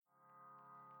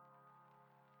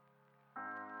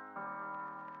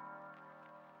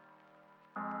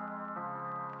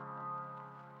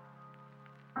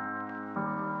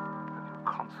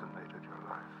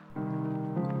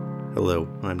Hello,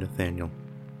 I'm Nathaniel,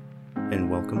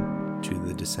 and welcome to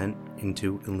the Descent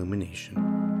into Illumination.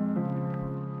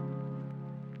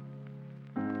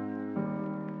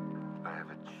 I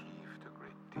have achieved a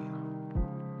great deal.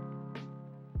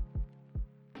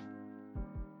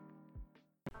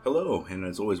 Hello, and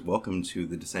as always, welcome to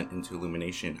the Descent into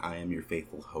Illumination. I am your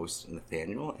faithful host,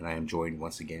 Nathaniel, and I am joined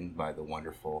once again by the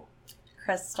wonderful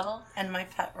Kristle and my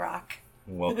pet Rock.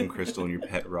 Welcome, Kristle, and your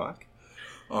pet Rock.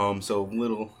 So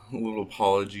little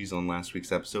apologies on last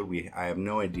week's episode. I have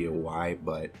no idea why,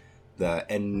 but about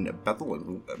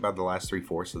the last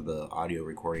 3/4 of the audio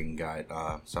recording got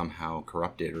somehow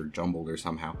corrupted or jumbled or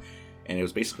somehow, and it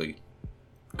was basically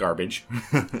garbage.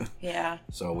 Yeah.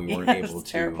 So we weren't able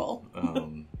to terrible.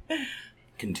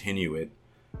 Continue it.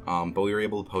 But we were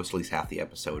able to post at least half the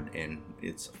episode, and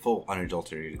it's full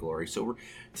unadulterated glory. So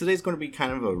today's going to be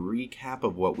kind of a recap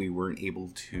of what we weren't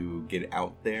able to get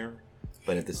out there,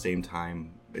 but at the same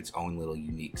time, its own little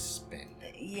unique spin.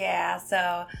 Yeah,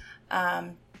 so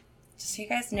just so you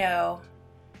guys know,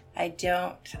 I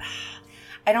don't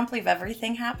believe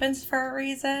everything happens for a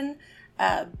reason,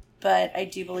 but I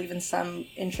do believe in some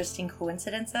interesting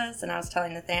coincidences. And I was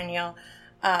telling Nathaniel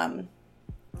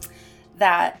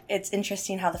that it's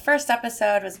interesting how the first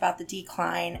episode was about the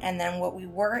decline, and then what we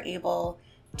were able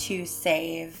to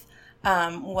save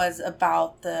was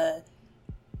about the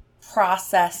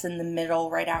process in the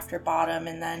middle, right after bottom,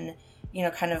 and then, you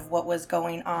know, kind of what was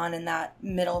going on in that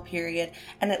middle period.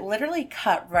 And it literally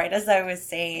cut right as I was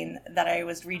saying that I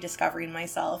was rediscovering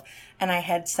myself, and I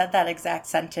had said that exact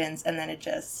sentence, and then it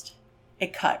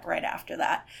cut right after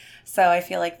that. So I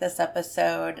feel like this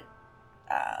episode,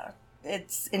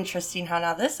 it's interesting how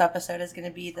now this episode is going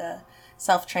to be the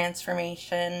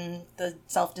self-transformation, the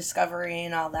self-discovery,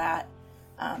 and all that.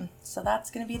 So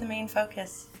that's going to be the main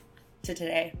focus to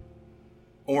today.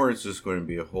 Or it's just going to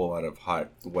be a whole lot of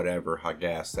hot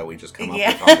gas that we just come up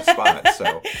with on the spot.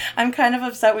 So I'm kind of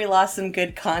upset we lost some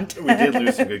good content. We did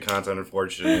lose some good content,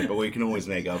 unfortunately, but we can always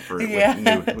make up for it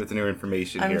with new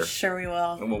information here. I'm sure we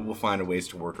will. And we'll find ways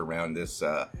to work around this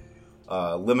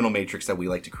liminal matrix that we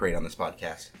like to create on this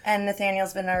podcast. And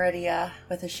Nathaniel's been already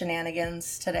with his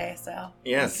shenanigans today, so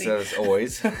yes, as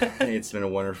always, it's been a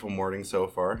wonderful morning so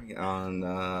far. We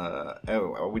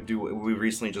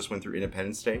recently just went through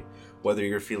Independence Day. Whether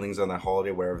your feelings on that holiday,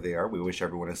 wherever they are, we wish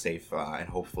everyone a safe and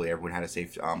hopefully everyone had a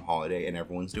safe holiday and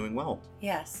everyone's doing well.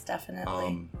 Yes,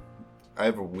 definitely. I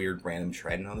have a weird random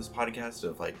trend on this podcast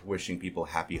of like wishing people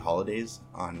happy holidays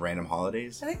on random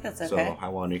holidays. I think that's okay. So I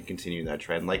want to continue that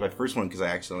trend. Like my first one, because I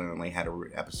accidentally had an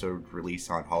episode release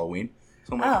on Halloween.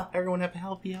 So I'm like, everyone have a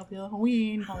happy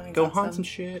Halloween. Halloween's Go awesome. hunt some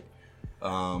shit.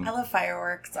 I love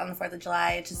fireworks on the 4th of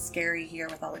July. It's just scary here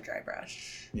with all the dry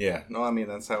brush. Yeah. No, I mean,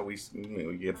 that's how we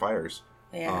get fires.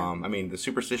 Yeah. I mean, the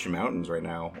Superstition Mountains right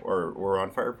now were on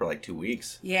fire for like 2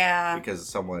 weeks. Yeah. Because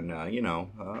someone,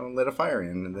 lit a fire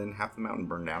in and then half the mountain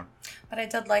burned down. But I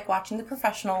did like watching the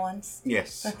professional ones.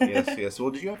 Yes.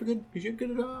 Well, did you have a good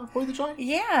 4th of July?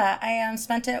 Yeah, I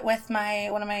spent it with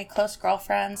one of my close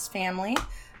girlfriends' family.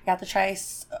 Got to try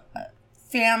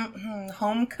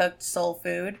home cooked soul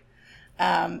food.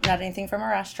 Not anything from a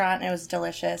restaurant. It was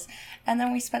delicious. And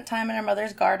then we spent time in her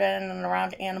mother's garden and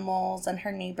around animals and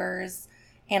her neighbors'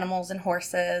 animals and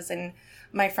horses. And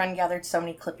my friend gathered so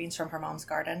many clippings from her mom's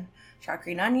garden. She got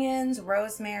green onions,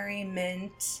 rosemary,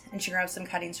 mint, and she grabbed some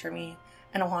cuttings for me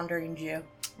and a wandering Jew.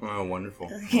 Oh, wonderful.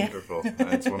 Yeah. Wonderful.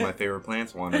 That's one of my favorite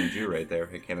plants, wandering Jew right there.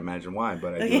 I can't imagine why,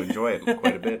 but I do enjoy it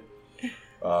quite a bit.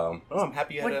 I'm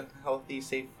happy you had a healthy,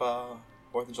 safe 4th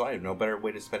of July. No better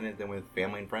way to spend it than with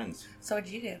family and friends. So what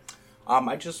did you do?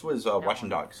 I just was watching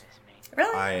dogs.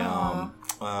 Really?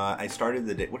 I started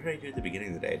the day. What did I do at the beginning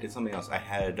of the day? I did something else.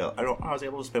 I was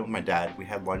able to spend with my dad. We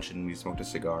had lunch and we smoked a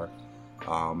cigar.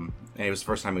 And it was the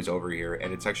first time he was over here,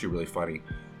 and it's actually really funny.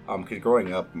 Because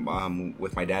growing up,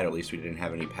 with my dad at least, we didn't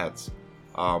have any pets.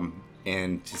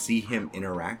 And to see him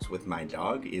interact with my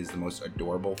dog is the most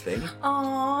adorable thing.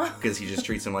 Aww. Because he just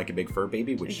treats him like a big fur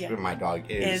baby, which my dog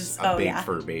is a big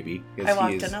fur baby. I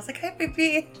walked in and I was like, "Hi,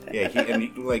 baby." Yeah,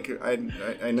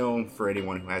 I know for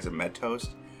anyone who hasn't met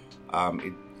Toast,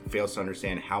 it fails to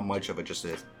understand how much of just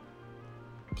a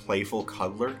playful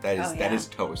cuddler that is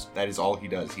Toast. That is all he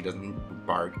does. He doesn't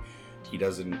bark. He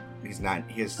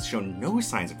has shown no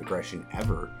signs of aggression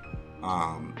ever.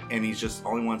 And he's just,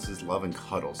 all he wants is love and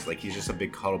cuddles. Like, he's just a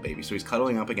big cuddle baby. So he's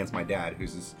cuddling up against my dad,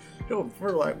 who's this,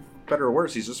 for like better or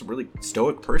worse, he's just a really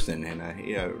stoic person. And,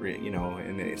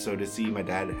 and so to see my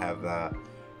dad have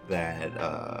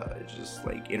that just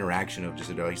like interaction of just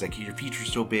a dog. He's like, your feet are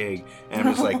so big, and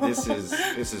I'm just like, this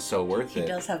is so worth it. He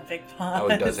does have big paws. Oh,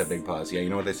 he does have big paws. Yeah, you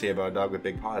know what they say about a dog with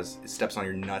big paws? It steps on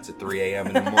your nuts at 3 a.m.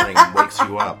 in the morning and wakes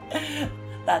you up.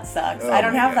 That sucks. Oh, I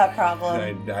don't have that problem.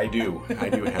 I do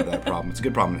have that problem. It's a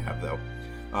good problem to have, though.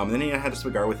 Then I had a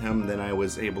cigar with him. Then I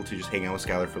was able to just hang out with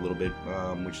Skylar for a little bit,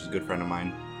 which is a good friend of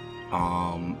mine,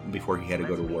 before he had to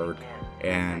go to work.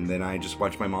 And then I just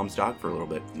watched my mom's dog for a little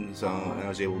bit. And so I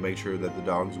was able to make sure that the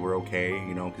dogs were okay,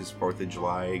 because 4th of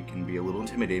July can be a little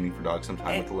intimidating for dogs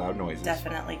sometimes with the loud noises.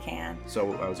 Definitely can.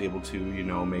 So I was able to,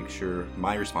 make sure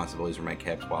my responsibilities were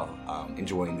kept while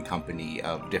enjoying the company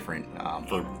of different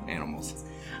fur animals.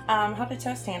 How did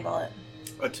Toast handle it?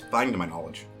 It's fine to my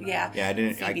knowledge. Yeah. Yeah, I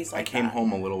didn't. Phoebe's I came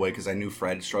home a little way because I knew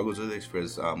Fred struggles with it,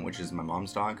 because which is my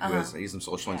mom's dog. Who has some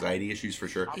social anxiety issues for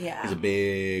sure. Yeah. He's a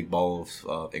big ball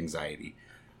of anxiety.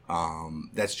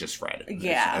 That's just Fred.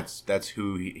 Yeah. That's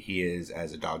who he is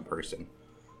as a dog person.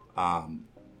 So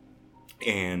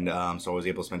I was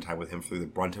able to spend time with him through the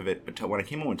brunt of it. But when I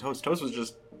came home with Toast was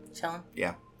just chilling.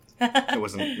 Yeah. It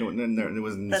wasn't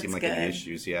seem like good. any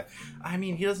issues. Yeah, I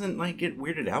mean, he doesn't get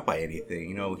weirded out by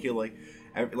anything. He'll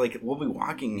we'll be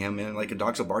walking him and a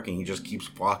dog's barking, he just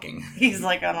keeps walking. He's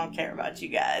like, I don't care about you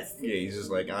guys. Yeah, he's just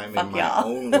like, I'm Fuck in my y'all.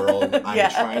 own world. I'm Yeah.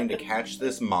 trying to catch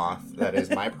this moth. That is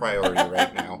my priority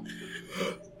right now.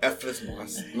 F this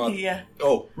moth. Yeah.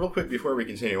 Oh, real quick before we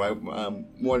continue, I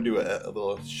want to do a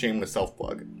little shameless self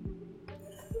plug.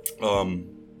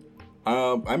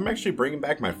 I'm actually bringing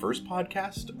back my first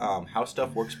podcast, How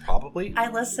Stuff Works Probably.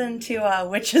 I listened to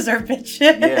Witches or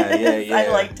Bitches. Yeah. I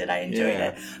liked it. I enjoyed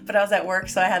it. But I was at work,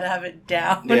 so I had to have it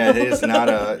down. Yeah, it is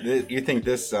not you think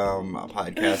this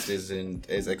podcast isn't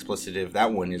as explicit?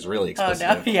 That one is really explicit.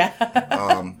 Oh, no.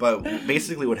 Yeah. But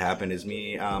basically what happened is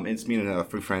it's me and a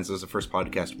few friends. It was the first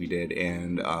podcast we did,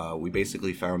 and we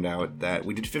basically found out that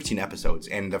we did 15 episodes,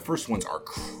 and the first ones are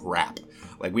crap.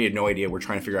 We had no idea. We're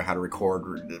trying to figure out how to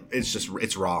record.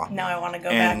 It's raw. Now I want to go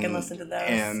back and listen to those.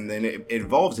 And then it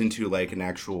evolves into an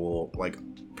actual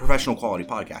professional quality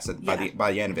podcast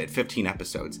by the end of it, 15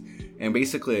 episodes. And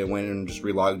basically I went and just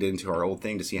relogged into our old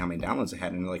thing to see how many downloads it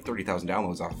had, and 30,000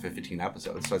 downloads off of 15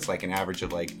 episodes. So it's an average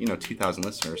of 2,000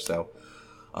 listeners. So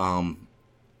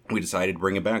we decided to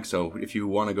bring it back. So if you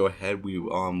want to go ahead,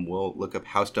 we'll look up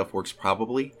How Stuff Works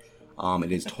Probably.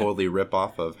 It is totally a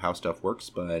rip-off of How Stuff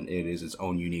Works, but it is its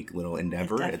own unique little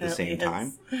endeavor at the same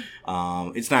time.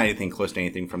 It's not anything close to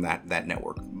anything from that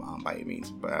network by any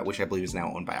means, which I believe is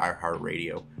now owned by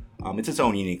iHeartRadio. It's its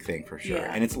own unique thing for sure,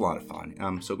 and it's a lot of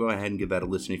fun. So go ahead and give that a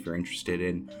listen if you're interested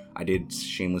in. I did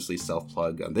shamelessly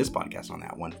self-plug this podcast on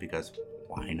that one, because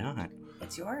why not?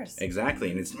 It's yours.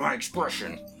 Exactly, and it's my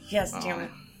expression. Yes, damn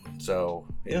it. So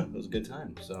yeah, it was a good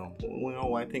time. So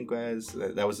I think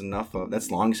that was enough. That's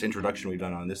the longest introduction we've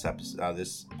done on this episode,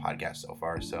 this podcast so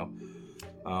far. So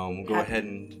we'll go ahead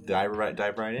and dive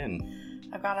right in.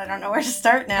 Oh God, I don't know where to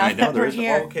start now. I know there is.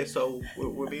 Here. Okay, so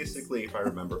we're basically, if I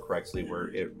remember correctly, where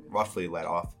it roughly led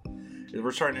off, is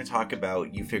we're starting to talk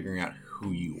about you figuring out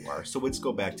who you are. So let's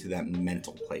go back to that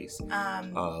mental place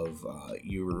of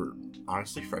you were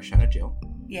honestly fresh out of jail.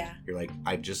 Yeah. You're like,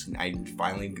 I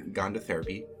finally gone to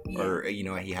therapy, or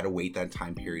he had to wait that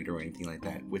time period or anything like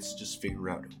that. Let's just figure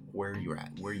out where you're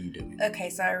at. Where are you doing? Okay,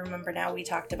 so I remember now we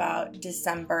talked about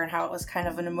December and how it was kind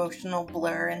of an emotional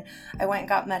blur, and I went and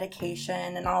got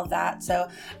medication and all of that. So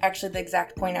actually the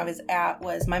exact point I was at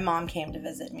was my mom came to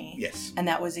visit me. Yes. And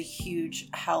that was a huge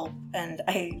help, and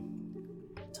I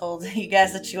told you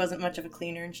guys that she wasn't much of a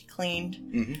cleaner, and she cleaned.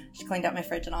 Mm-hmm. She cleaned out my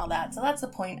fridge and all that. So that's the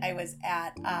point I was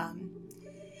at.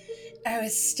 I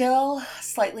was still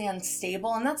slightly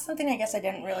unstable, and that's something I guess I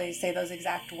didn't really say those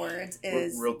exact words.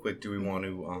 Is real quick, do we want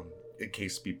to, in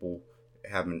case people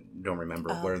don't remember,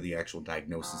 what are the actual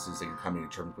diagnoses that you're coming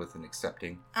to terms with and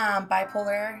accepting?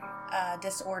 Bipolar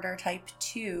disorder type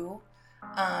 2,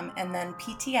 and then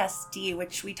PTSD,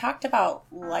 which we talked about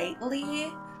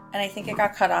lightly, and I think it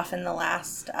got cut off in the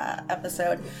last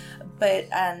episode. But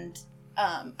I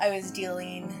was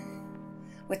dealing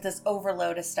with this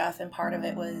overload of stuff, and part of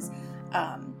it was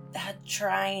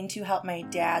trying to help my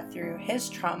dad through his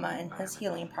trauma and his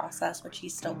healing process, which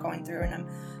he's still going through, and I'm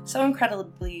so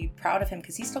incredibly proud of him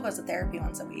because he still goes to therapy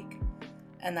once a week,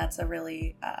 and that's a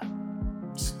really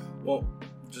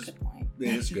good point.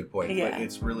 It is a good point. Yeah. But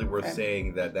it's really worth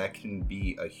saying that can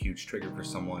be a huge trigger for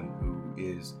someone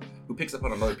who picks up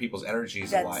on other people's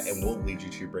energies a lot and will lead you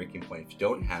to your breaking point. If you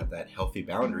don't have that healthy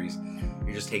boundaries,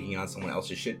 you're just taking on someone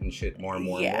else's shit more and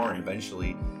more and more, and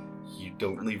eventually you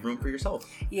don't leave room for yourself.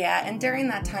 Yeah, and during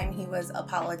that time, he was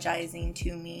apologizing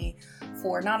to me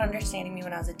for not understanding me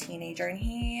when I was a teenager, and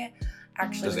he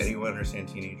actually... Does anyone understand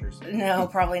teenagers? No,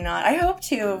 probably not. I hope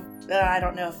to. I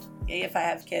don't know if I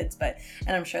have kids,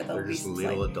 and I'm sure They're just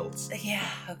little adults. Yeah,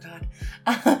 oh God.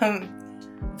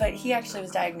 But he actually was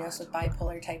diagnosed with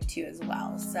bipolar type 2 as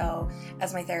well. So,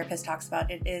 as my therapist talks about,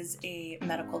 it is a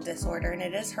medical disorder and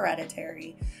it is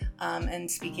hereditary. And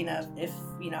speaking of if,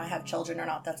 I have children or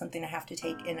not, that's something I have to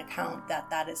take in account,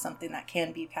 that is something that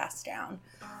can be passed down.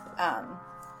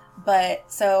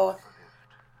 So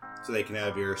they can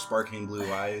have your sparkling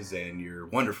blue eyes and your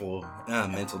wonderful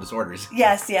mental disorders.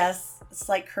 Yes. It's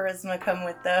like charisma come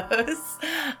with those.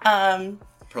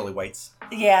 Pearly whites.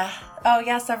 Yeah. Oh,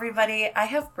 yes, everybody. I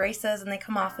have braces and they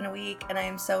come off in a week, and I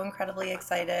am so incredibly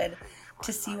excited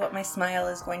to see what my smile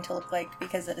is going to look like,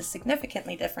 because it is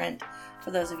significantly different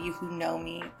for those of you who know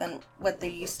me than what they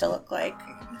used to look like.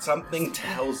 Something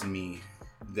tells me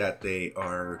that they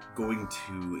are going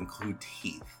to include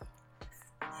teeth.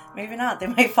 Maybe not. They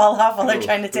might fall off while they're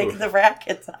trying to take the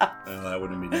brackets off. Well, that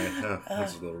wouldn't be nice. Oh,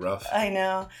 that's a little rough. I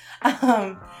know.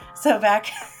 So back...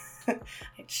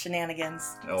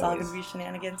 shenanigans. It's all going to be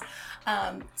shenanigans.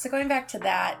 So going back to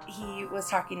that, he was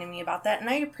talking to me about that, and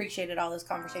I appreciated all those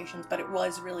conversations, but it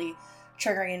was really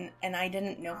triggering, and I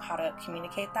didn't know how to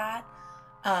communicate that.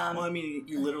 Well, I mean,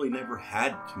 you literally never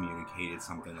had communicated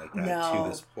something like that to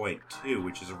this point, too,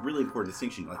 which is a really important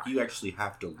distinction. Like, you actually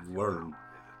have to learn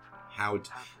how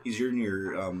to... Because you're in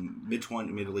your mid to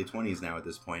late 20s now at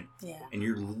this point. Yeah. And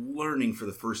you're learning for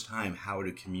the first time how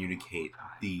to communicate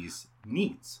these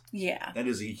needs. Yeah. That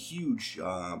is a huge...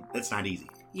 that's not easy.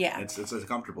 Yeah. It's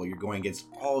uncomfortable. You're going against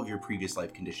all of your previous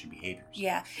life conditioned behaviors.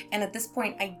 Yeah. And at this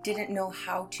point, I didn't know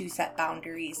how to set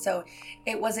boundaries. So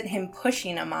it wasn't him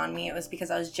pushing them on me. It was because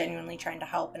I was genuinely trying to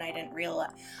help, and I didn't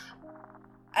realize...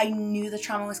 I knew the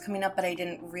trauma was coming up, but I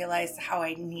didn't realize how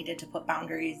I needed to put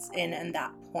boundaries in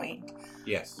that point.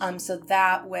 Yes. So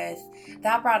that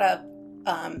brought up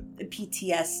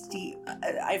PTSD.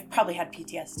 I've probably had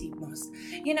PTSD most.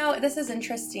 This is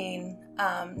interesting.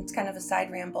 It's kind of a side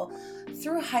ramble.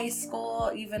 Through high school,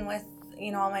 even with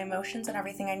all my emotions and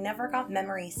everything, I never got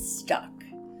memories stuck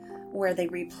where they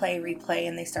replay,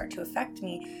 and they start to affect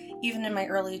me. Even in my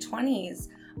early 20s.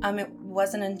 It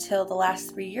wasn't until the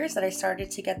last 3 years that I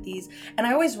started to get these, and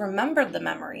I always remembered the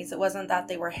memories. It wasn't that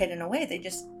they were hidden away. They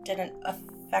just didn't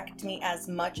affect me as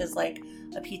much as like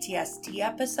a PTSD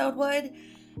episode would.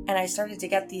 And I started to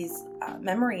get these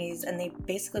memories, and they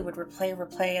basically would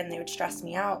replay, and they would stress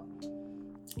me out.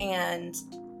 And,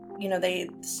 they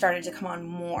started to come on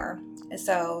more.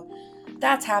 So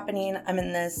that's happening. I'm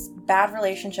in this bad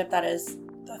relationship that is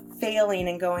failing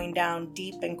and going down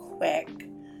deep and quick.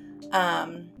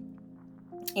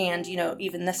 And,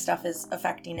 even this stuff is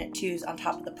affecting it too, on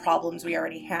top of the problems we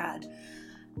already had.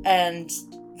 And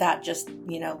that just,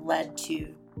 led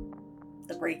to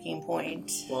the breaking point.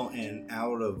 Well, and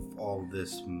out of all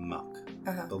this muck,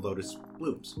 the lotus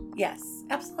blooms. Yes,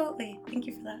 absolutely. Thank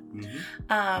you for that.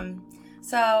 Mm-hmm.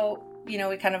 So,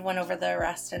 we kind of went over the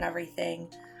rest and everything.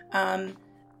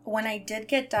 When I did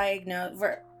get diagnosed,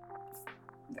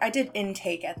 I did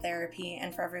intake at therapy,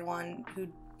 and for everyone who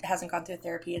hasn't gone through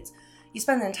therapy, you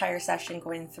spend the entire session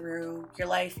going through your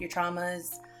life, your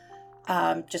traumas,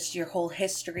 just your whole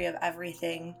history of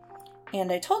everything.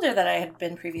 And I told her that I had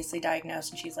been previously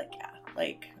diagnosed, and she's like, yeah,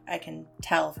 like I can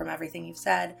tell from everything you've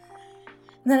said.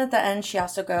 And then at the end, she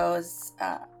also goes,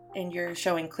 and you're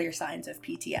showing clear signs of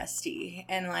PTSD.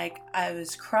 And like, I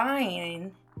was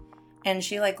crying, and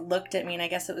she like looked at me, and I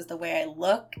guess it was the way I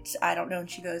looked, I don't know. And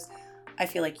she goes, I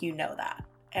feel like you know that.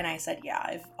 And I said, yeah,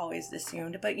 I've always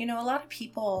assumed. But, a lot of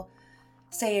people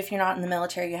say if you're not in the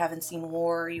military, you haven't seen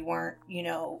war, you weren't,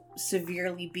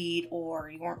 severely beat, or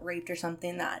you weren't raped or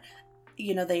something, that,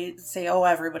 they say, oh,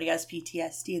 everybody has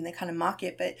PTSD, and they kind of mock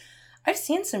it. But I've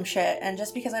seen some shit, and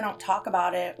just because I don't talk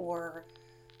about it, or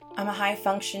I'm a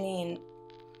high-functioning,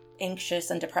 anxious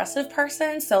and depressive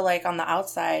person, so, like, on the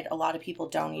outside, a lot of people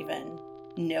don't even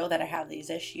know that I have these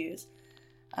issues.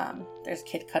 There's a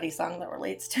Kid Cudi song that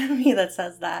relates to me that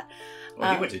says that.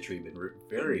 Well, he went to treatment.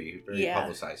 Very, very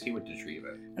publicized. He went to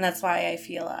treatment. And that's why I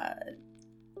feel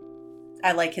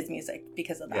I like his music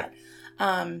because of that.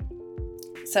 Yeah.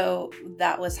 So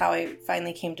that was how I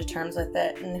finally came to terms with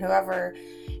it. And whoever,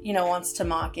 wants to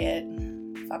mock it,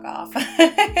 fuck off.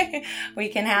 We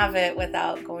can have it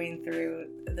without going through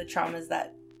the traumas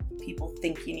that people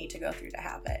think you need to go through to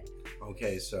have it.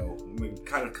 Okay, so we've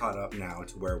kind of caught up now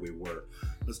to where we were.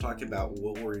 let's talk about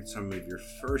what were some of your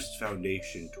first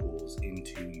foundation tools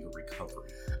into your recovery.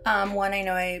 One, I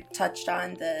know I touched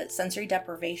on the sensory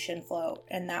deprivation float,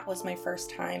 and that was my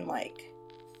first time, like,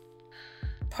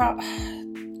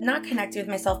 not connected with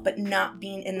myself, but not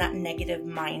being in that negative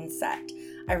mindset.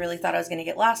 I really thought I was going to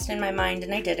get lost in my mind,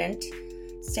 and I didn't.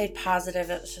 Stayed positive.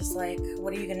 It was just like,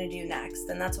 what are you going to do next?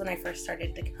 And that's when I first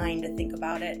started to kind of think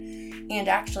about it. And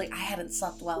actually, I hadn't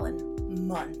slept well in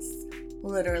months.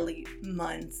 Literally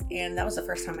months. And that was the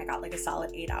first time I got like a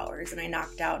solid 8 hours, and I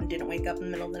knocked out and didn't wake up in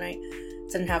the middle of the night.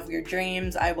 Didn't have weird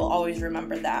dreams. I will always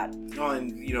remember that. Oh,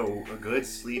 and a good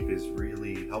sleep is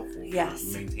really helpful Yes.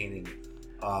 for maintaining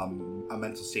a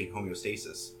mental state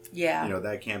homeostasis. Yeah.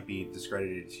 That can't be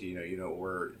discredited to,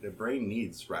 where the brain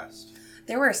needs rest.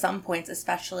 There were some points,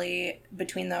 especially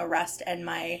between the rest and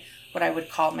my, what I would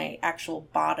call my actual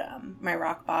bottom, my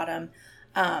rock bottom,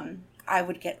 I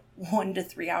would get 1 to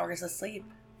 3 hours of sleep.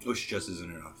 Which just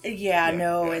isn't enough. Yeah,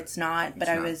 it's not. But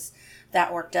I was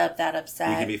that worked up, that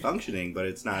upset. You can be functioning, but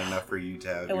it's not enough for you to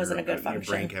have wasn't a good function.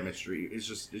 Your brain chemistry. It's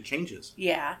just, it changes.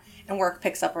 Yeah, and work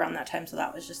picks up around that time, so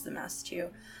that was just a mess too.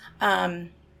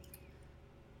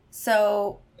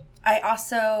 So I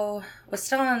also was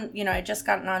still on, I just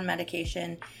gotten on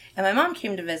medication, and my mom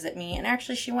came to visit me, and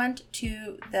actually she went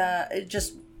to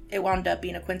it wound up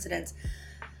being a coincidence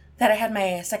that I had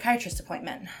my psychiatrist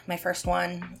appointment, my first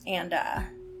one, and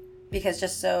because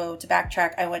just so to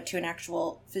backtrack, I went to an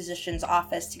actual physician's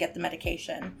office to get the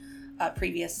medication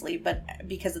previously, but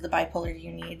because of the bipolar,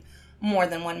 you need more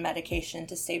than one medication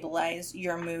to stabilize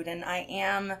your mood, and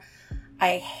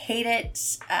I hate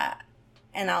it,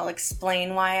 and I'll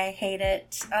explain why I hate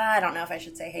it. I don't know if I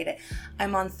should say hate it.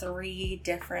 I'm on 3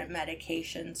 different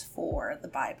medications for the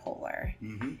bipolar,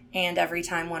 and every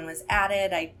time one was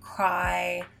added, I'd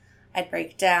cry, I'd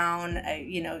break down.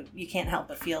 You can't help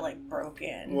but feel like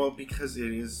broken. Well, because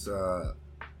it is,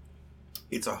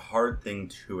 it's a hard thing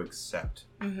to accept.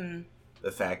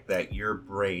 The fact that your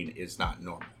brain is not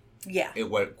normal. Yeah.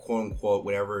 Quote unquote,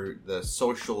 whatever the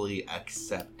socially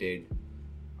accepted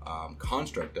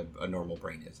construct of a normal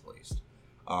brain is, at least.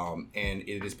 And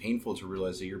it is painful to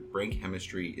realize that your brain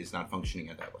chemistry is not functioning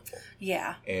at that level.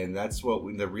 Yeah. And that's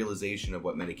what the realization of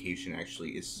what medication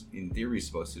actually is, in theory,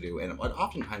 supposed to do, and what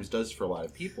oftentimes does for a lot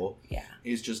of people,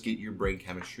 is just get your brain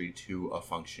chemistry to a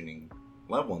functioning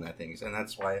level in that things. And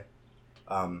that's why,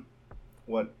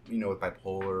 with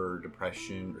bipolar or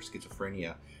depression or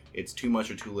schizophrenia, it's too much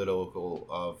or too little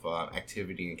of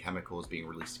activity and chemicals being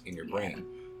released in your brain.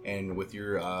 And with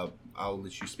your, I'll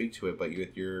let you speak to it, but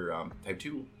with your type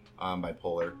 2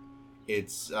 bipolar,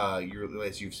 it's,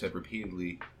 as you've said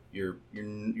repeatedly,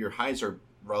 your highs are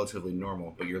relatively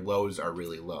normal, but your lows are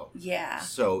really low. Yeah.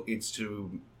 So it's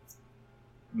to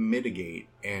mitigate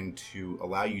and to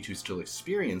allow you to still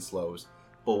experience lows,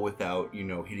 but without,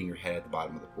 hitting your head at the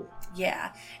bottom of the pool.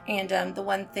 Yeah. And the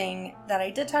one thing that I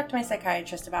did talk to my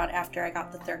psychiatrist about after I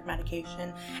got the 3rd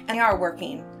medication, and they are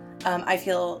working. I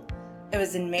feel it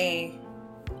was in May.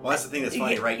 Well, that's the thing that's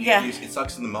funny, right? Yeah. It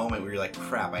sucks in the moment where you're like,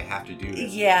 crap, I have to do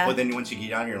this. Yeah. But then once you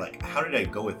get down, you're like, how did I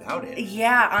go without it?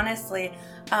 Yeah, honestly.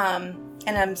 And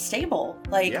I'm stable.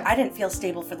 I didn't feel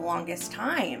stable for the longest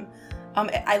time.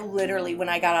 I literally, when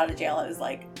I got out of jail, I was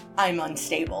like, I'm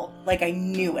unstable. I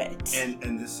knew it.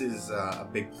 And this is a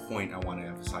big point I want to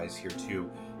emphasize here, too,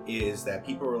 is that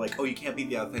people are like, oh, you can't be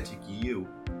the authentic you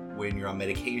when you're on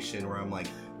medication, where I'm like,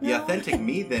 the authentic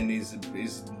me then is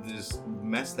this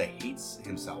mess that hates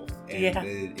himself. And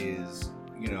it is,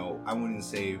 I wouldn't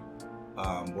say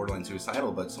borderline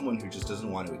suicidal, but someone who just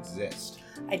doesn't want to exist.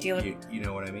 I deal with... You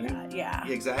know what I mean? Yeah.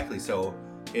 Exactly. So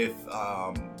if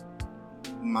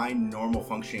my normal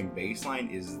functioning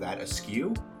baseline is that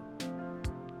askew,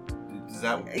 is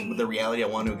that the reality I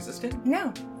want to exist in?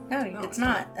 No, it's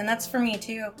not. And that's for me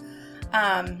too.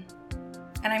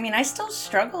 And I mean, I still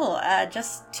struggle.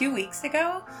 Just 2 weeks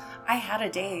ago, I had a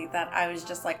day that I was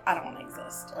just like, I don't want to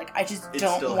exist. I just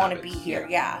don't want to be here.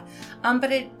 Yeah.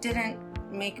 But it didn't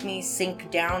make me sink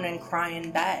down and cry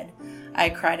in bed. I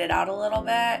cried it out a little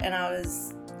bit, and I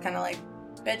was kind of like,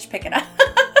 bitch, pick it up.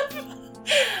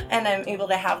 And I'm able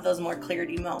to have those more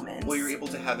clarity moments. Well, you're able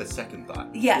to have a second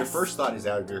thought. Yes. Your first thought is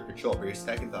out of your control, but your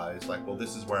second thought is like, well,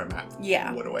 this is where I'm at.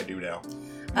 Yeah. What do I do now?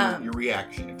 Your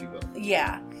reaction, if you will.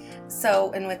 Yeah.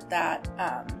 So, and with that...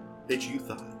 that you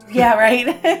thought. Yeah,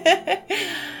 right?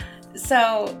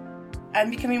 So, I'm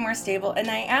becoming more stable. And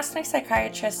I asked my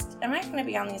psychiatrist, am I going to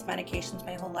be on these medications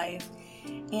my whole life?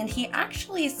 And he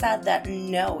actually said that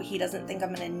no, he doesn't think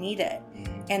I'm going to need it.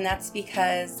 Mm-hmm. And that's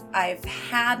because I've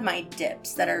had my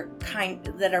dips that are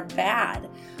bad,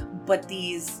 but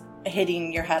these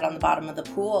hitting your head on the bottom of the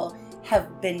pool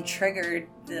have been triggered.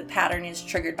 The pattern is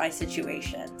triggered by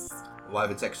situations. A lot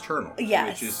of it's external,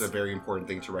 yes. which is a very important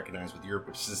thing to recognize with your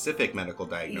specific medical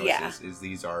diagnosis. Yeah. Is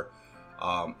these are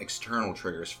external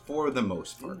triggers for the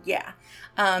most part. Yeah.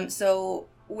 So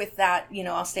with that,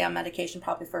 I'll stay on medication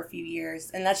probably for a few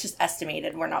years, and that's just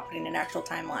estimated. We're not putting an actual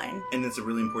timeline. And it's a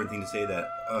really important thing to say that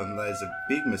is a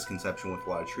big misconception with a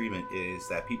lot of treatment is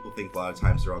that people think a lot of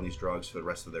times they're on these drugs for the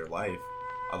rest of their life.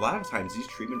 A lot of times these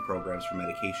treatment programs for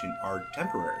medication are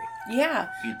temporary. Yeah.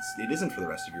 It isn't for the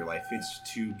rest of your life. It's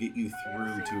to get you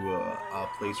through to a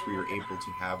place where you're able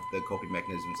to have the coping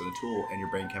mechanisms and the tool and your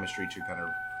brain chemistry to kind of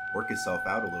work itself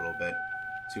out a little bit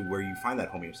to where you find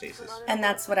that homeostasis. And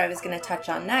that's what I was going to touch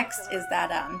on next is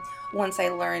that once I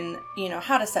learn,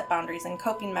 how to set boundaries and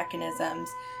coping mechanisms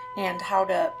and how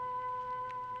to,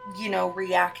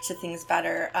 react to things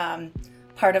better,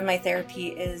 part of my therapy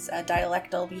is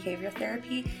dialectical behavior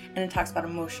therapy, and it talks about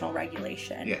emotional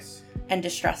regulation. Yes. And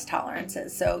distress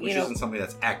tolerances. So, which isn't something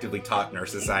that's actively taught in our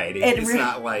society. It's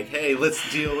not like, hey,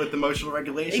 let's deal with emotional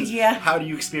regulations. Yeah. How do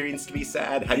you experience to be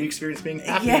sad? How do you experience being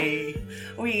happy?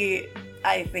 Yeah.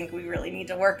 I think we really need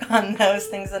to work on those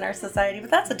things in our society,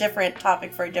 but that's a different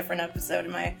topic for a different episode,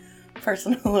 in my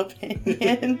personal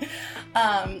opinion.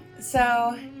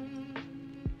 So,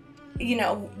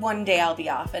 one day I'll be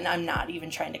off, and I'm not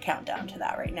even trying to count down to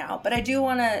that right now. But I do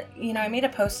want to, I made a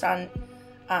post on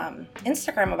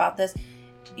Instagram about this.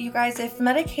 You guys, if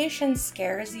medication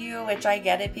scares you, which I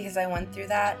get it because I went through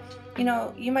that,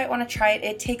 you might want to try it.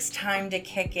 It takes time to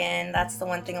kick in. That's the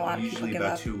one thing a lot of people give up. Usually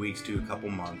about 2 weeks to a couple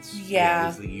months. Yeah.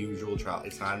 It's the usual trial.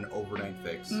 It's not an overnight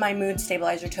fix. My mood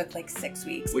stabilizer took like 6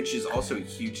 weeks. Which is also a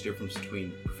huge difference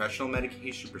between professional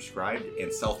medication prescribed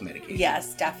and self-medication.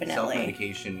 Yes, definitely.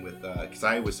 Self-medication with, because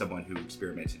I was someone who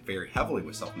experimented very heavily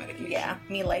with self-medication. Yeah,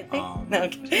 me lately.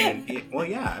 Well,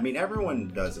 yeah, I mean, everyone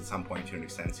does at some point to an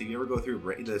extent. So you ever go through,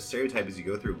 the stereotype is you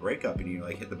go through a breakup and you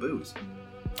hit the booze.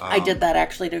 I did that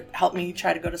actually to help me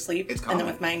try to go to sleep. It's common. And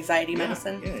then with my anxiety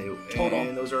medicine. Yeah, total.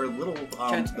 And those are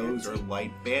those are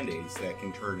light band-aids that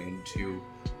can turn into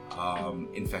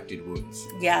infected wounds.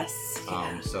 Yes.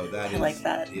 So that I like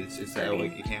that.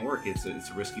 It can't work. It's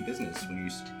a risky business when you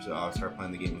start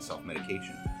playing the game of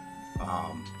self-medication.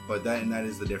 But that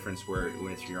is the difference where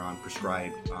if you're on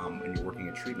prescribed and you're working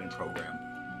a treatment program.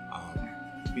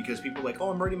 Because people are like,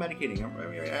 I'm already medicating.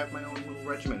 I have my own little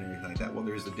regimen and everything like that. Well,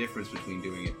 there's a difference between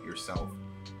doing it yourself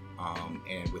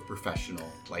and with professional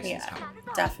licensed help.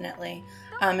 Definitely.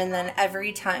 And then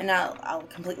every time, and I'll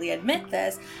completely admit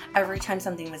this, every time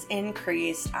something was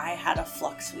increased, I had a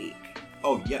flux week.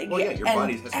 Oh, yeah. Well, yeah, your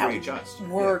body has to readjust.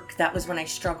 Work, that was when I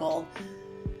struggled.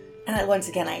 And once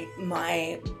again,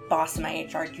 my boss and my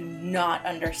HR do not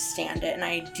understand it. And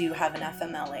I do have an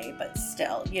FMLA, but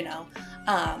still,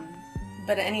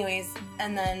 But anyways,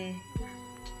 and then,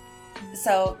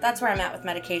 so that's where I'm at with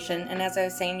medication. And as I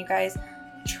was saying, you guys,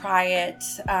 try it.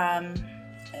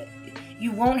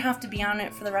 You won't have to be on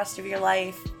it for the rest of your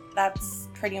life. That's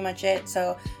pretty much it.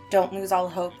 So don't lose all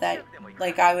hope that,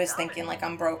 like I was thinking, like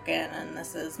I'm broken and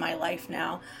this is my life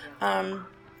now.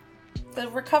 The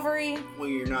recovery. Well,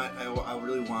 you're not, I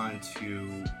really want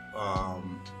to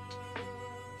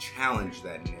challenge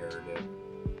that narrative.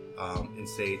 And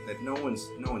say that no one's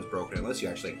broken unless you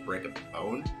actually break a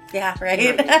bone. Yeah, right.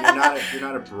 You're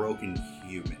not a broken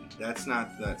human. That's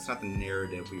not the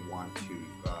narrative we want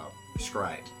to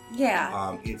prescribe.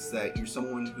 Yeah. It's that you're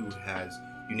someone who has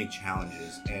unique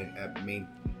challenges and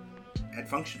at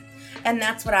functioning. And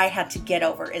that's what I had to get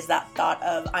over is that thought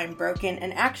of I'm broken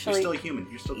and actually you're still a human.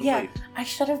 You're still complete. Yeah. I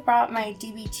should have brought my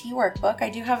DBT workbook. I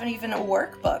do have even a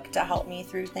workbook to help me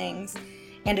through things.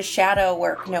 And a shadow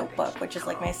work notebook, which is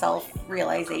like my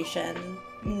self-realization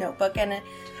notebook. And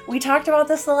we talked about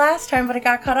this the last time, but it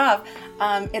got cut off.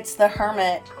 It's the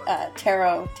Hermit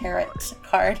Tarot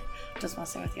card. Just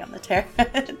messing with you on the tarot.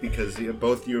 Because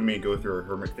both you and me go through our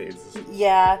hermit phases.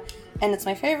 Yeah, and it's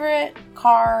my favorite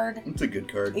card. It's a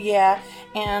good card. Yeah,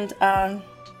 and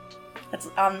it's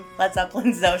on Led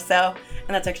Zeppelin's Zoso, and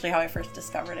that's actually how I first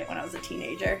discovered it when I was a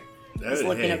teenager. Just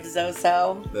looking up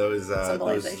Zoso. Those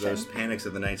panics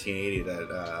of the 1980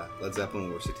 that Led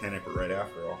Zeppelin were satanic were right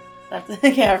after all.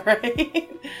 Yeah, right.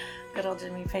 Good old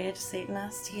Jimmy Page,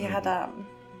 Satanist. He had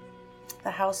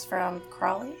the house from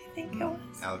Crawley, I think it was.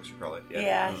 Alex Crawley, yeah.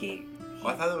 Yeah,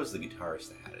 I thought it was the guitarist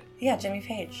that had it. Yeah, Jimmy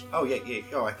Page. Oh, yeah.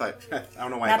 Oh, I thought, I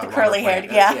don't know why Not I thought the curly haired,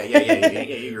 yeah. Yeah.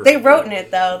 You're They right. wrote in it,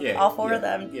 though. Yeah, all four of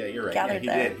them. Yeah, you're right. Gathered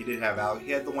there. He did have Alex.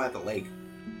 He had the one at the lake.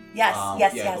 Yes.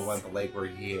 The one at the lake where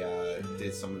he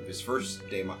did some of his first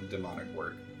demonic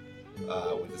work.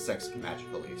 with the Sex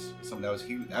Magical Ace. Something that was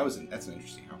huge. That's an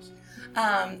interesting house.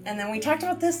 And then we talked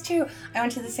about this too. I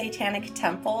went to the Satanic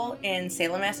Temple in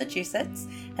Salem, Massachusetts,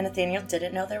 and Nathaniel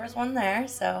didn't know there was one there,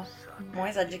 so I'm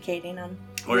always educating on.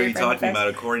 What are you talking about?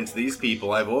 According to these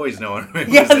people, I've always known it was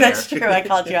yeah, there. That's true. I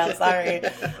called you out. Sorry.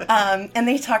 And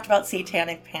they talked about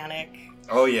Satanic Panic.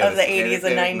 Oh yeah, of the 80s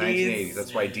and 90s. 1980s.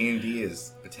 That's why D&D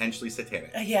is potentially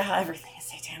satanic. Yeah, everything is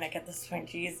satanic at this point.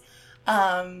 Jeez.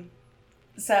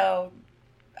 So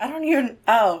I don't even.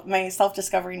 Oh, my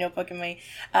self-discovery notebook and my.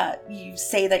 You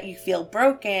say that you feel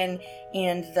broken,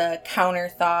 and the counter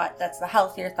thought, that's the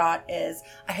healthier thought, is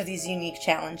I have these unique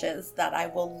challenges that I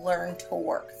will learn to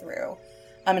work through.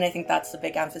 And I think that's the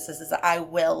big emphasis, is that I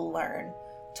will learn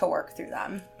to work through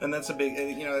them. And that's a big,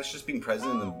 that's just being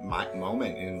present in the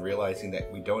moment and realizing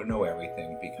that we don't know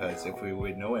everything, because if we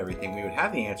would know everything, we would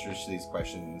have the answers to these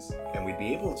questions and we'd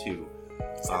be able to.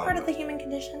 Is that part of the human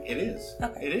condition? It is.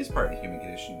 Okay. It is part of the human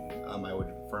condition. I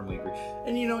would firmly agree.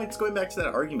 And, it's going back to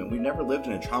that argument. We've never lived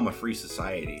in a trauma-free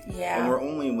society. Yeah. And we're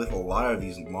only with a lot of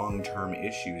these long-term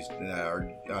issues that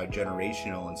are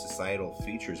generational and societal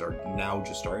features are now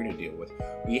just starting to deal with.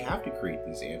 We have to create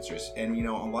these answers. And,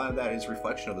 a lot of that is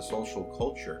reflection of the social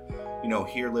culture.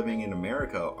 Here living in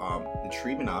America, the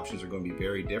treatment options are going to be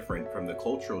very different from the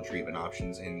cultural treatment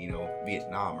options in,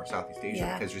 Vietnam or Southeast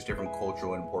Asia, because there's different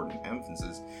cultural and important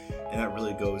emphases. And that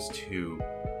really goes to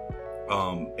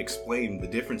explain the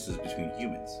differences between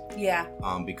humans. Yeah.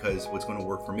 Because what's going to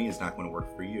work for me is not going to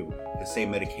work for you. The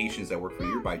same medications that work for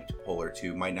your bipolar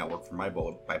 2 might not work for my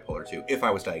bipolar 2 if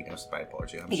I was diagnosed with bipolar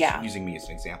 2. I'm just using me as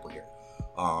an example here,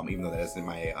 even though that isn't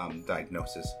my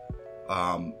diagnosis.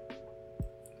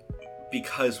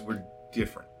 Because we're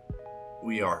different.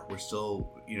 We're still,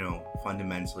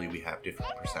 fundamentally we have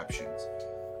different perceptions.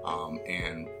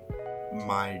 And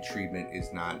my treatment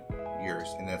is not yours,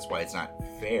 and that's why it's not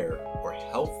fair or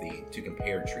healthy to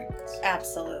compare treatments.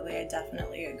 Absolutely, I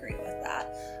definitely agree with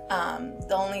that.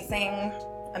 The only thing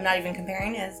I'm not even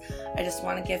comparing is I just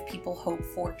want to give people hope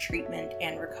for treatment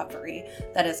and recovery.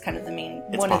 That is kind of the main.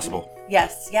 It's possible.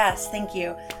 Yes, thank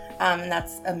you. And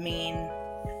that's a main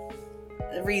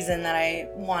reason that I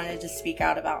wanted to speak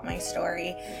out about my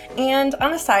story. And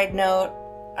on a side note,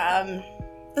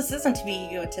 this isn't to be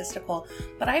egotistical,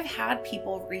 but I've had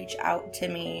people reach out to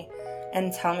me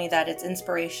and tell me that it's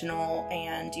inspirational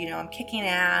and, I'm kicking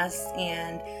ass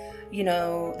and,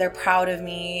 they're proud of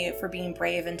me for being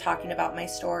brave and talking about my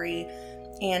story.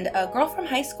 And a girl from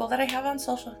high school that I have on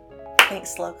social...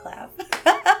 Thanks, slow clap.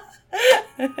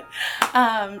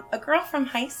 A girl from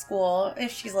high school,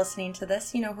 if she's listening to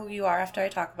this, you know who you are after I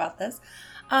talk about this,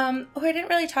 who I didn't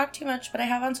really talk too much, but I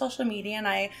have on social media, and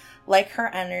I like her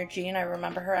energy, and I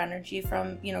remember her energy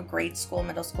from, grade school,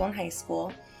 middle school, and high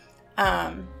school.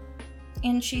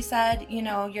 And she said,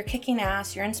 you're kicking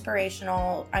ass, you're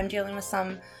inspirational, I'm dealing with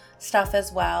some stuff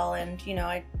as well, and,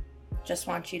 I just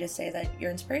want you to say that you're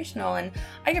inspirational. And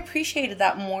I appreciated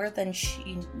that more than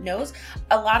she knows.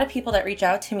 A lot of people that reach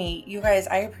out to me, you guys,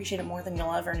 I appreciate it more than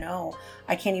you'll ever know.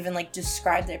 I can't even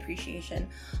describe the appreciation.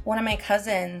 One of my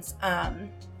cousins,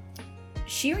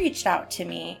 she reached out to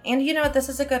me, and this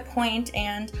is a good point,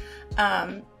 and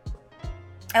I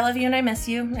love you and I miss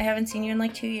you. I haven't seen you in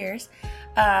 2 years.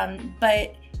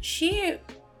 But she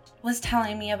was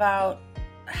telling me about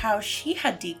how she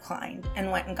had declined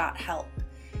and went and got help.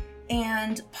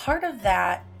 And part of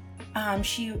that,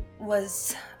 she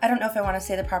was, I don't know if I want to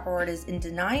say the proper word is in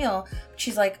denial.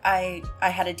 She's like, I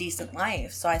had a decent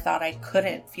life, so I thought I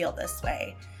couldn't feel this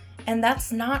way. And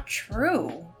that's not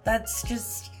true. That's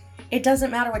just, it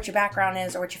doesn't matter what your background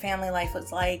is or what your family life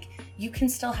was like. You can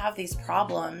still have these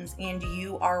problems, and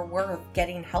you are worth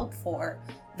getting help for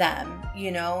them,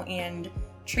 and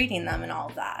treating them and all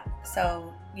of that.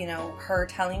 So, her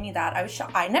telling me that, I was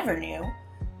shocked. I never knew.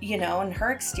 And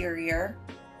her exterior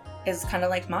is kind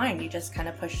of like mine. You just kind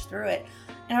of push through it.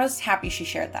 And I was happy she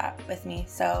shared that with me.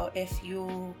 So if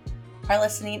you are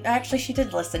listening, actually she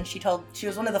did listen. She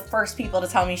was one of the first people to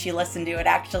tell me she listened to it,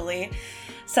 actually.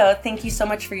 So thank you so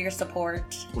much for your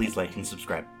support. Please like and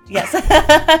subscribe. Yes,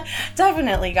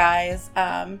 definitely, guys.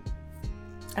 I'm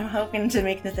hoping to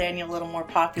make Nathaniel a little more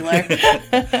popular.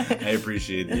 I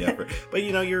appreciate the effort. But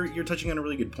you're touching on a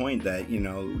really good point that,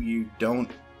 you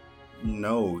don't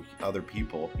know other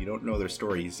people. You don't know their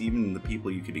stories, even the people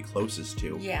you could be closest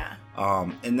to. Yeah.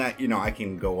 And that, I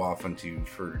can go off onto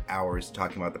for hours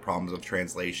talking about the problems of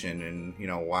translation and,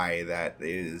 why that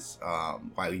is,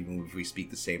 why even if we speak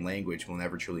the same language, we'll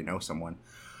never truly know someone.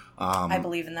 I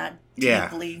believe in that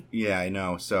deeply. Yeah, I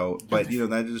know. So, but,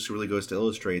 that just really goes to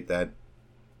illustrate that,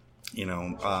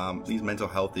 these mental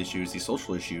health issues, these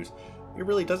social issues, it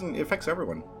really doesn't. It affects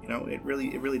everyone. You know, it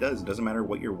really does. It doesn't matter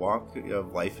what your walk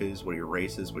of life is, what your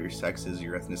race is, what your sex is,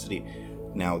 your ethnicity.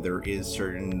 Now, there is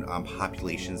certain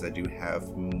populations that do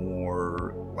have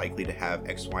more likely to have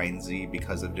X, Y, and Z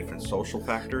because of different social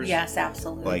factors. Yes,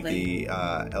 absolutely. Like the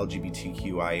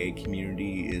LGBTQIA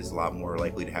community is a lot more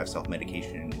likely to have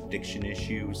self-medication and addiction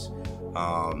issues.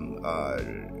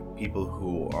 People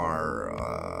who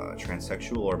are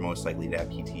transsexual are most likely to have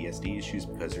PTSD issues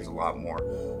because there's a lot more,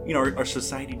 you know, our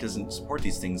society doesn't support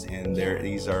these things, and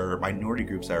these are minority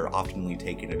groups that are oftenly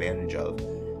taken advantage of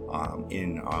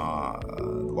in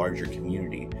the larger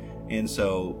community. And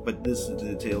so, but this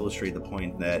is to illustrate the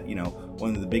point that, you know,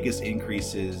 one of the biggest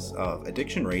increases of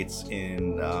addiction rates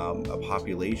in a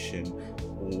population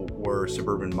were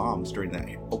suburban moms during that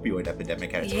opioid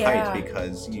epidemic at its height,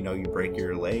 because, you know, you break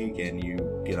your leg and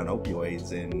you get on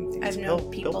opioids and I've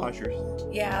known pill pushers.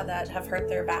 Yeah, that have hurt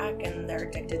their back and they're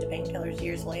addicted to painkillers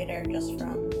years later just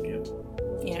from, you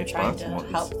know, trying to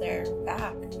help their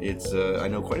back. It's I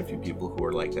know quite a few people who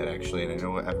are like that, actually, and I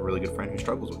know I have a really good friend who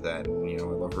struggles with that, and, you know,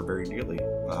 I love her very dearly.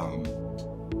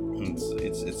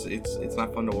 It's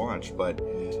not fun to watch, but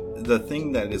the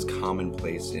thing that is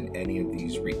commonplace in any of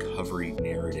these recovery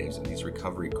narratives and these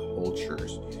recovery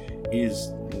cultures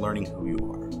is learning who you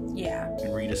are. Yeah.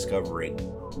 And rediscovering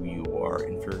who you are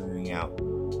and figuring out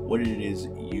what it is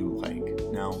you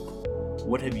like. Now,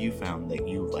 what have you found that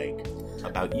you like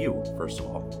about you, first of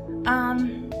all?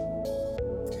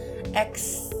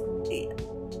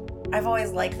 I've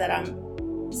always liked that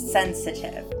I'm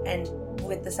sensitive, and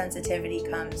with the sensitivity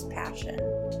comes passion.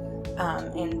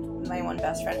 And my one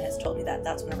best friend has told me that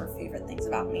that's one of her favorite things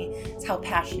about me, is how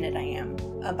passionate I am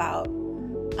about,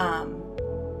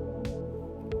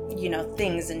 you know,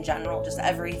 things in general, just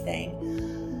everything.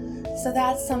 So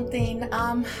that's something.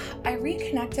 I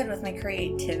reconnected with my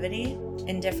creativity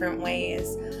in different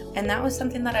ways, and that was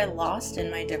something that I lost in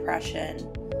my depression.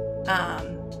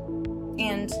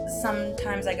 And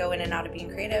sometimes I go in and out of being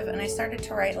creative, and I started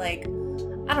to write, like,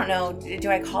 I don't know, do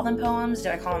I call them poems? Do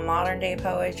I call them modern day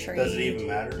poetry? Does it even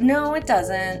matter? No, it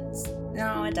doesn't.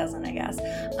 No, it doesn't, I guess.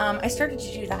 I started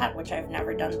to do that, which I've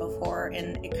never done before,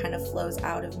 and it kind of flows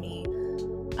out of me.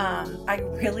 I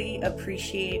really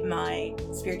appreciate my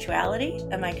spirituality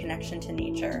and my connection to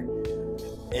nature.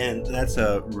 And that's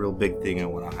a real big thing I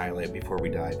want to highlight before we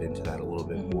dive into that a little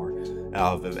bit more.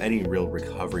 Of any real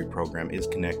recovery program is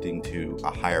connecting to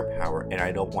a higher power. And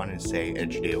I don't want to say a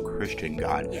Judeo-Christian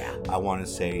God. Yeah. I want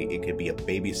to say it could be a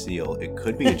baby seal. It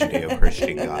could be a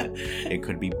Judeo-Christian God. It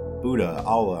could be Buddha,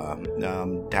 Allah,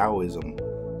 Taoism.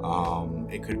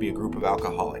 It could be a group of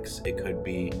alcoholics. It could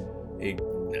be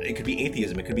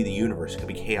atheism. It could be the universe. It could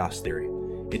be chaos theory.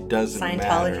 It doesn't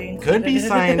matter. Could be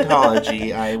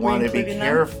Scientology. I want to be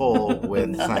careful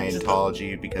with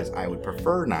Scientology because I would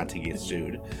prefer not to get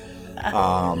sued.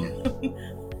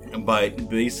 But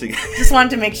basically, just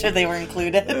wanted to make sure they were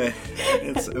included.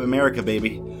 It's America,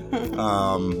 baby.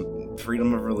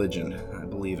 Freedom of religion. I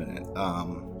believe in it.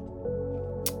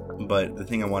 But the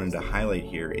thing I wanted to highlight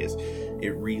here is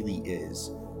it really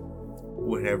is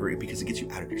whatever, because it gets you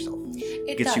out of yourself.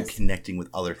 It gets you connecting with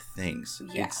other things.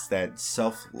 Yeah. It's that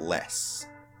selfless,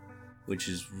 which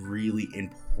is really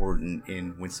important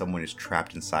in when someone is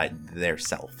trapped inside their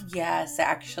self. Yes,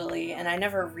 actually. And I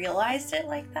never realized it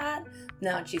like that.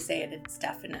 Now that you say it, it's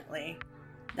definitely,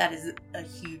 that is a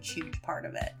huge, huge part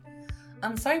of it.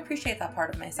 So I appreciate that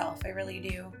part of myself. I really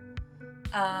do.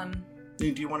 Do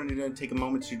you want to take a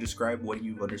moment to describe what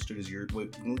you've understood as your?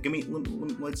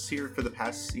 Let's hear for the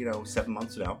past 7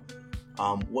 months now.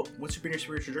 What's been your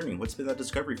spiritual journey? What's been that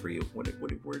discovery for you?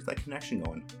 Where's that connection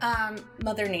going?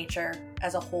 Mother Nature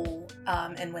as a whole,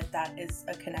 and with that is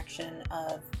a connection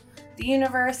of the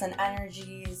universe and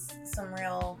energies, some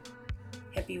real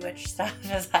hippie witch stuff,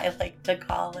 as I like to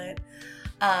call it.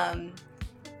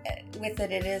 With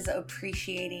it is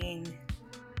appreciating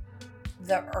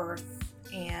the earth.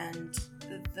 And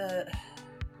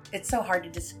it's so hard to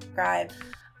describe.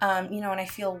 When I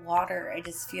feel water, I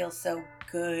just feel so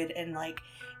good and like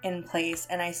in place.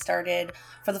 And I started,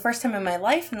 for the first time in my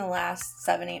life in the last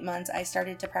 7-8 months, I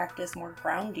started to practice more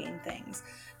grounding things.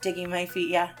 Digging my feet.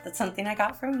 Yeah, that's something I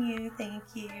got from you. Thank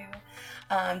you.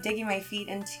 Digging my feet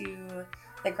into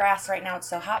the grass. Right now it's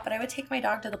so hot, but I would take my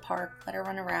dog to the park, let her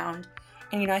run around.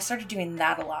 And, I started doing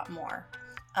that a lot more.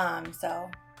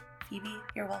 So Phoebe,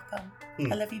 you're welcome.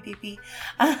 I love you, baby.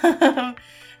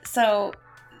 So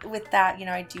with that,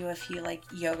 I do a few like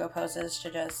yoga poses to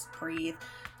just breathe.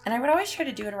 And I would always try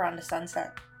to do it around the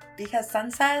sunset because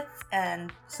sunsets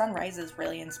and sunrises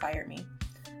really inspire me.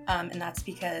 And that's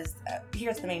because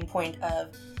here's the main point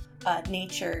of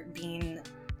nature being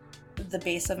the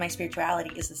base of my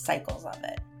spirituality is the cycles of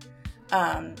it.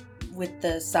 With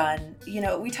the sun,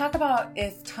 we talk about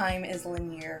if time is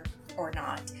linear or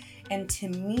not. And to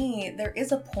me, there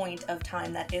is a point of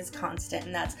time that is constant,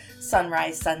 and that's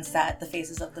sunrise, sunset, the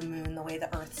phases of the moon, the way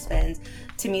the earth spins.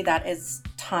 To me, that is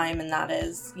time, and that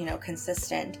is,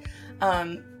 consistent.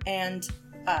 And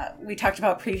we talked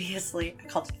about previously,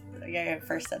 I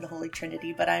first said the Holy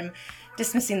Trinity, but I'm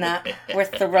dismissing that. We're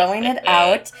throwing it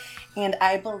out. And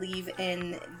I believe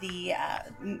in the,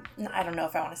 I don't know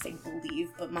if I want to say believe,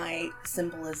 but my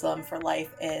symbolism for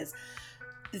life is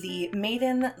the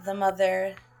maiden, the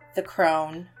mother, the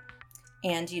crone.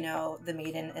 And, the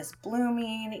maiden is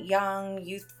blooming, young,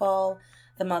 youthful.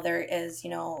 The mother is,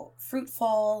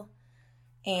 fruitful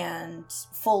and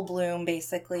full bloom,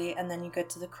 basically. And then you get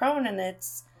to the crone, and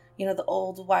it's, the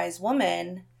old wise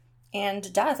woman.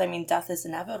 And death. I mean, death is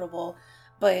inevitable.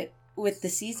 But with the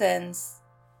seasons,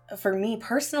 for me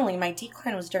personally, my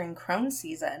decline was during crone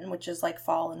season, which is like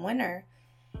fall and winter.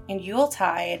 And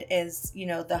Yuletide is,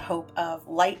 the hope of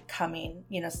light coming,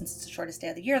 since it's the shortest day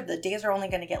of the year. The days are only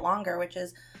going to get longer, which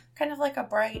is kind of like a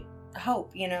bright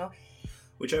hope,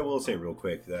 Which I will say real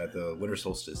quick, that the winter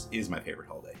solstice is my favorite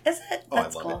holiday. Is it? Oh,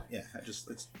 That's I love cool. it. Yeah, it's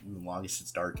the longest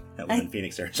it's dark. I live in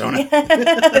Phoenix, Arizona.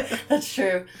 That's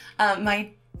true.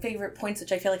 My favorite points,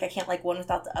 which I feel like I can't like one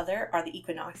without the other, are the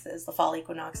equinoxes, the fall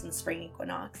equinox and the spring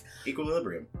equinox.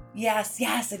 Equilibrium. Yes,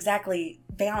 exactly.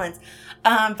 Balance.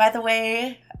 By the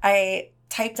way, I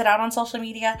typed it out on social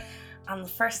media. On the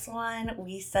first one,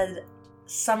 we said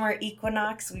summer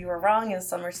equinox. We were wrong. It was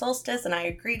summer solstice, and I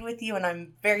agreed with you, and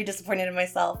I'm very disappointed in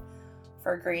myself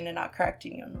for agreeing and not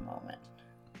correcting you in the moment.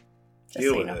 Just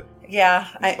Deal so with you know. it. Yeah.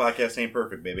 This podcast ain't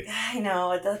perfect, baby. I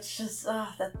know. That's just,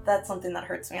 that's something that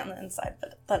hurts me on the inside,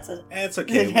 but that's it. It's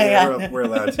okay. Yeah. We're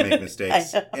allowed to make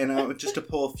mistakes. I know. And just to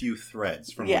pull a few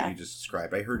threads from what you just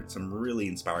described, I heard some really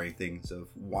inspiring things of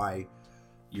why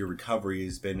your recovery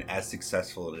has been as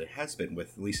successful as it has been,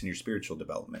 with at least in your spiritual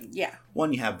development. Yeah.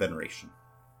 One, you have veneration.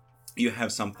 You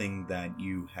have something that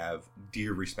you have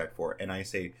dear respect for. And I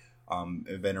say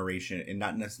veneration, and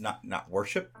not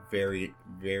worship, very,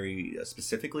 very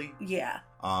specifically. Yeah.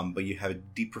 But you have a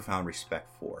deep, profound respect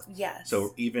for. Yes.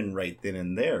 So even right then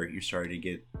and there, you're starting to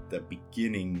get the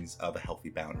beginnings of a healthy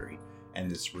boundary and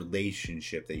this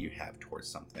relationship that you have towards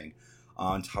something.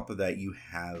 On top of that, you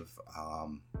have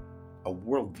a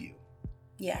worldview.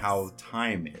 Yes. How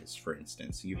time is, for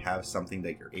instance. You have something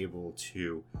that you're able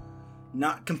to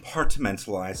not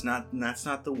compartmentalize. That's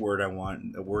not the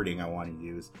wording I want to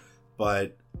use,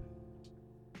 but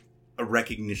a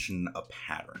recognition, a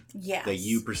pattern. Yes. That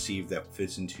you perceive that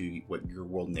fits into what your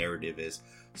world narrative is.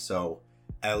 So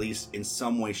at least in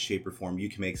some way, shape, or form, you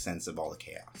can make sense of all the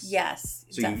chaos. Yes,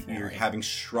 so you're having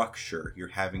structure. You're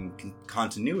having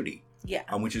continuity. Yeah.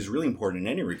 Which is really important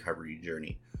in any recovery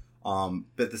journey.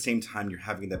 But at the same time, you're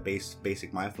having that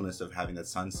basic mindfulness of having that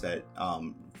sunset,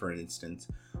 for instance,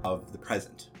 of the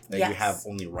present that you have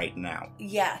only right now.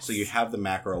 Yes. So you have the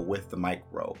macro with the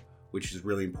micro, which is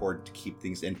really important to keep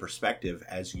things in perspective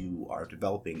as you are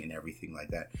developing and everything like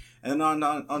that. And then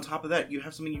on top of that, you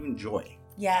have something you enjoy.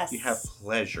 Yes. You have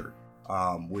pleasure,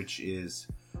 which is,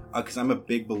 because I'm a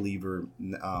big believer,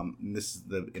 this is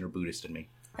the inner Buddhist in me,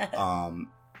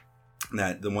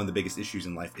 that one of the biggest issues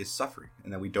in life is suffering,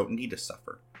 and that we don't need to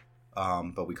suffer.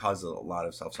 But we cause a lot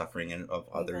of self-suffering of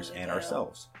others and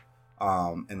ourselves.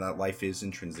 And that life is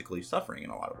intrinsically suffering in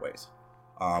a lot of ways.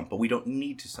 But we don't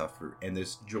need to suffer. And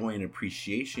this joy and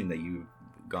appreciation that you've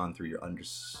gone through your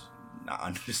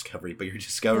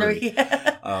discovery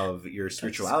of your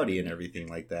spirituality and everything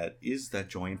like that is that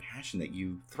joy and passion that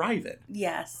you thrive in.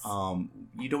 Yes.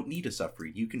 You don't need to suffer.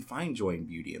 You can find joy and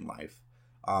beauty in life.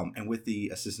 And with the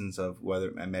assistance of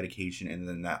whether medication and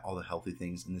then all the healthy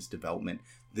things in this development,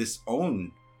 this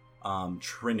own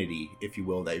trinity, if you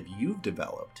will, that you've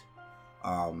developed,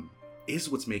 is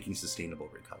what's making sustainable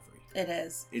recovery. It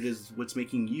is. It is what's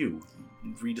making you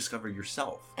rediscover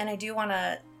yourself. And I do want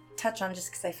to touch on, just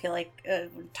because I feel like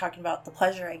talking about the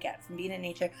pleasure I get from being in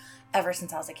nature ever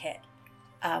since I was a kid.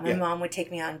 My mom would take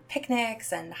me on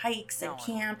picnics and hikes and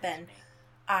camp, and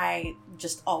I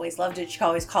just always loved it. She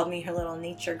always called me her little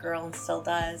nature girl, and still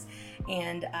does.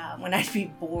 And when I'd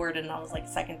be bored and I was like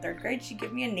 2nd, 3rd grade, she'd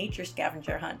give me a nature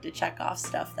scavenger hunt to check off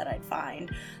stuff that I'd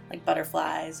find, like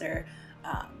butterflies or,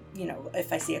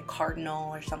 if I see a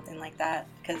cardinal or something like that.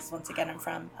 Because once again, I'm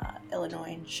from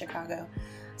Illinois and Chicago.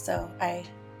 So I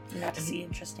got to see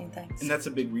interesting things. And that's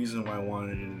a big reason why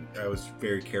I was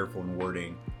very careful in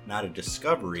wording, not a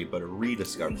discovery, but a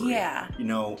rediscovery. Yeah.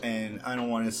 And I don't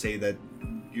want to say that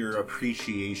your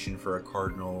appreciation for a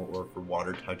cardinal or for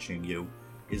water touching you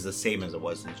is the same as it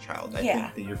was as a child. I Yeah.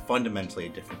 think that you're fundamentally a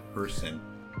different person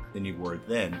than you were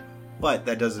then, but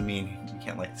that doesn't mean you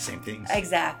can't like the same things.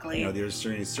 Exactly. You know, there's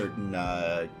certain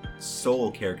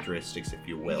soul characteristics, if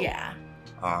you will. Yeah.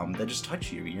 That just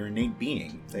touch you. You're an innate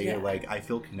being. That you're like, I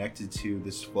feel connected to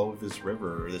this flow of this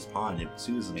river or this pond. It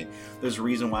soothes me. There's a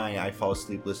reason why I fall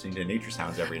asleep listening to nature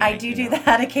sounds every night. I do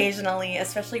that occasionally,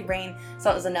 especially rain.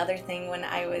 So it was another thing when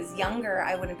I was younger.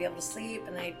 I wouldn't be able to sleep,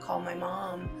 and I'd call my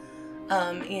mom,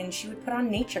 and she would put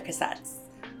on nature cassettes,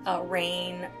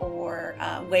 rain or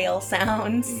whale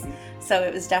sounds. Mm-hmm. So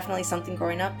it was definitely something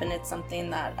growing up, and it's something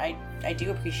that I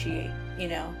do appreciate. You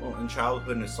know. Well, and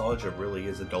childhood nostalgia really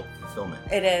is adult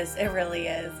fulfillment. It is. It really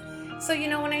is. So, you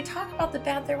know, when I talk about the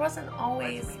bad, there wasn't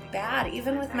always bad.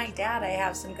 Even with my dad, I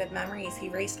have some good memories. He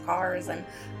raced cars, and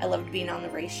I loved being on the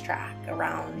racetrack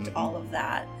around all of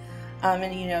that.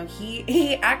 And, you know,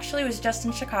 he actually was just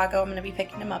in Chicago. I'm going to be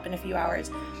picking him up in a few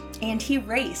hours. And he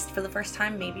raced for the first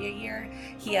time, maybe a year.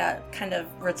 He kind of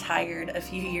retired a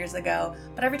few years ago.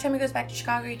 But every time he goes back to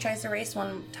Chicago, he tries to race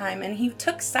one time. And he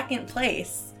took second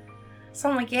place. So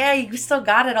I'm like, yeah, you still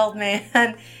got it, old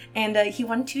man. And he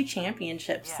won 2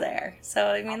 championships there. So,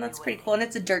 I mean, that's pretty cool. And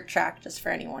it's a dirt track, just for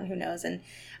anyone who knows. And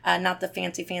not the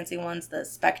fancy ones, the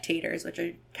spectators, which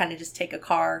are kind of just take a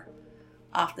car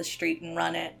off the street and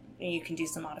run it. And you can do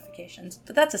some modifications.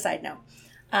 But that's a side note.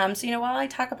 So, you know, while I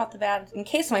talk about the bad, in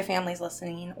case my family's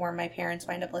listening or my parents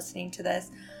wind up listening to this,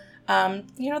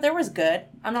 you know, there was good.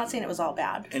 I'm not saying it was all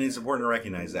bad. And it's important to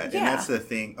recognize that. Yeah. And that's the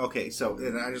thing. Okay, so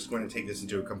and I'm just going to take this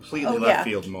into a completely left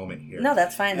field moment here. No,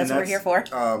 that's fine. That's what we're here for.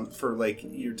 For like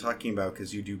you're talking about,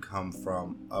 because you do come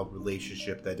from a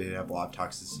relationship that did have a lot of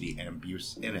toxicity and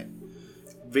abuse in it.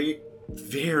 Very,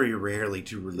 very rarely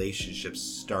do relationships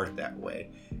start that way.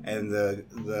 And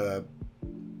the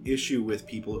issue with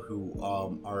people who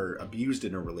are abused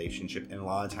in a relationship, and a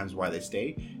lot of times why they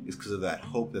stay, is because of that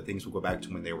hope that things will go back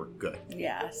to when they were good.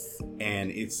 Yes.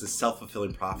 And it's a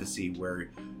self-fulfilling prophecy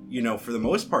where, you know, for the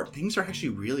most part, things are actually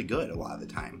really good a lot of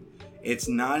the time. It's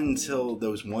not until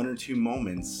those 1 or 2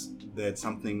 moments that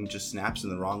something just snaps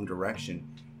in the wrong direction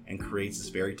and creates this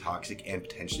very toxic and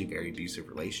potentially very abusive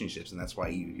relationships. And that's why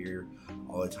you hear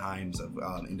all the times of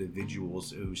individuals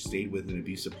who stayed with an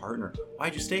abusive partner.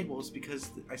 Why'd you stay? Well, it's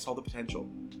because I saw the potential.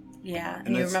 Yeah,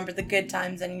 and you remember the good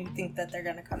times and you think that they're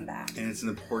going to come back. And it's an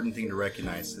important thing to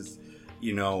recognize is,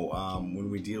 you know, when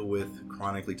we deal with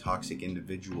chronically toxic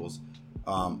individuals,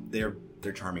 they're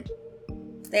charming.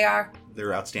 They are.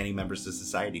 They're outstanding members of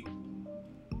society.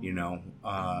 You know,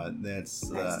 that's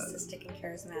narcissistic and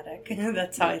charismatic.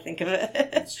 That's how I think of it.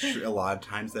 It's true. A lot of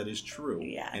times that is true.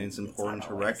 Yeah, and it's important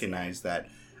to recognize that.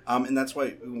 And that's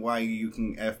why you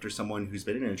can, after someone who's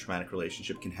been in a traumatic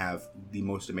relationship, can have the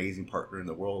most amazing partner in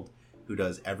the world who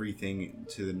does everything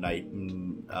to the night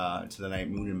moon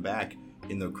and back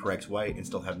in the correct way, and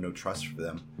still have no trust for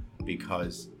them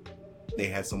because they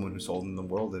had someone who sold them the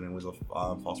world and it was a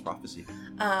false prophecy.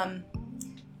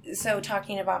 So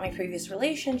talking about my previous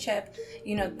relationship,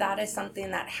 you know, that is something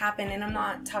that happened, and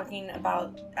I'm talking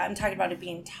about it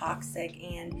being toxic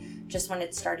and just when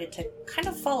it started to kind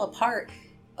of fall apart.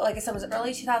 Like I said, it was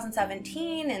early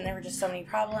 2017 and there were just so many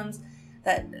problems,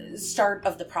 that start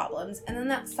of the problems. And then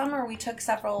that summer we took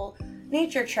several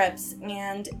nature trips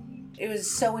and it was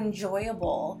so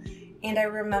enjoyable. And I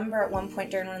remember at one point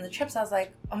during one of the trips, I was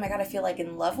like, oh my God, I feel like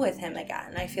in love with him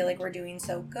again. I feel like we're doing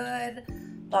so good,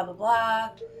 blah, blah, blah.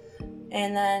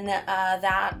 And then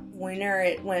that winter,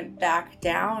 it went back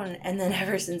down. And then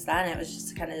ever since then, it was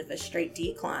just kind of a straight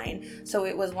decline. So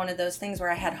it was one of those things where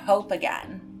I had hope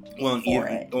again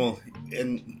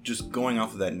and just going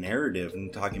off of that narrative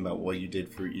and talking about what you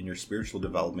did in your spiritual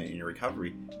development and your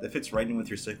recovery, that fits right in with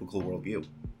your cyclical worldview.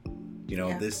 You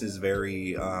know, This is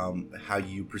very how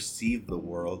you perceive the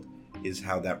world is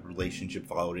how that relationship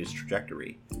followed its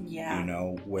trajectory. Yeah. You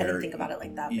know, where I didn't think about it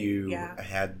like that. You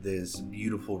had this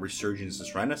beautiful resurgence,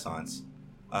 this renaissance.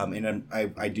 And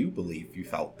I do believe you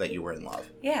felt that you were in love.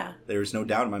 Yeah. There's no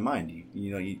doubt in my mind.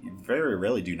 You very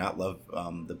rarely do not love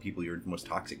the people you're most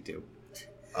toxic to.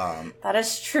 That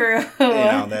is true. You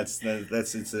know, it's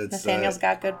Nathaniel's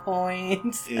got good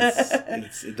points.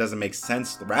 It doesn't make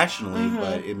sense rationally,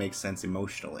 but it makes sense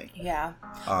emotionally. Yeah.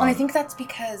 Well, I think that's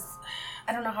because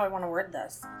I don't know how I want to word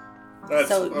this.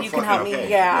 So you can help me.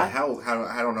 Yeah.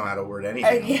 I don't know how to word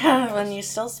anything. When you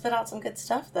still spit out some good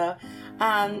stuff though.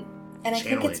 And I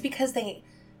think it's because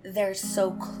they're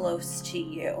so close to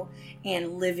you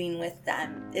and living with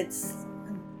them. It's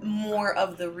more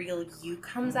of the real you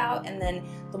comes out, and then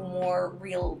the more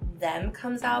real them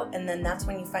comes out, and then that's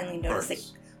when you finally notice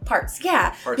it Parts,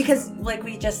 yeah. Parts because of them. like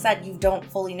we just said, you don't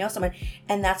fully know someone,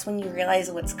 and that's when you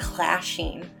realize what's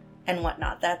clashing and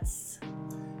whatnot. That's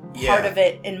part of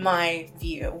it in my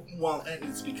view. Well, and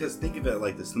it's because, think of it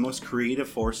like this, the most creative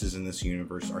forces in this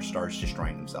universe are stars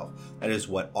destroying themselves. That is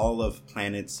what all of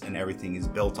planets and everything is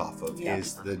built off of,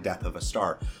 is the death of a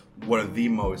star. One of the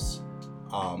most,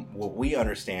 what we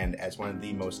understand as one of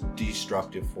the most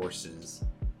destructive forces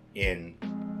in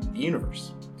the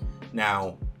universe.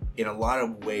 Now, in a lot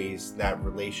of ways, that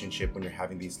relationship, when you're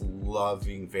having these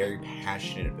loving, very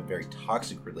passionate, but very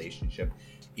toxic relationship,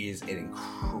 is an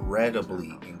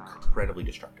incredibly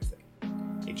destructive thing.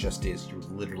 It just is. You're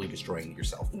literally destroying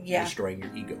yourself. Yeah. You're destroying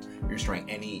your ego. You're destroying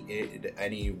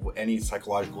any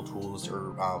psychological tools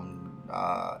or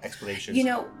explanations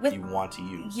you want to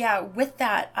use. Yeah, with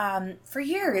that, for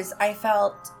years I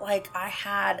felt like I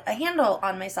had a handle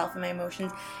on myself and my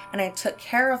emotions, and I took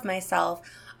care of myself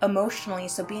emotionally.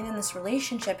 So being in this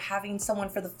relationship, having someone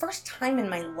for the first time in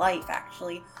my life,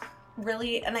 actually,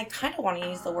 really, and I kind of want to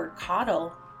use the word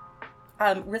coddle,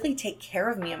 really take care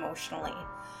of me emotionally.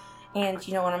 And,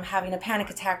 when I'm having a panic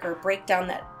attack or a breakdown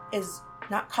that is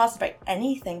not caused by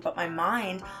anything but my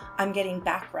mind, I'm getting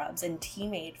back rubs and tea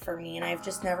made for me, and I've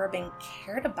just never been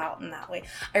cared about in that way.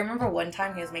 I remember one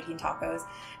time he was making tacos,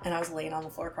 and I was laying on the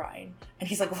floor crying, and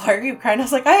he's like, "Why are you crying?" I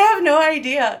was like, "I have no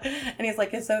idea." And he's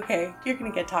like, "It's okay, you're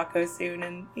gonna get tacos soon."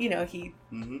 And he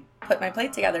put my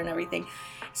plate together and everything.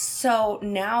 So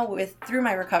now through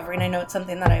my recovery, and I know it's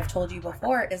something that I've told you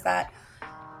before, is that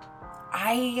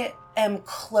I am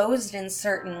closed in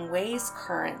certain ways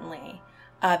currently,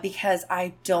 because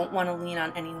I don't want to lean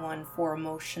on anyone for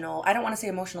I don't want to say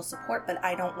emotional support, but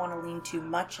I don't want to lean too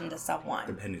much into someone.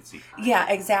 Dependency. Yeah,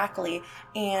 exactly.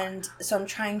 And so I'm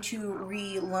trying to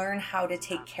relearn how to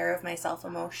take care of myself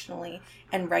emotionally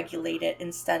and regulate it,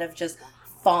 instead of just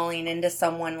falling into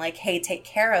someone like, "Hey, take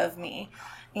care of me."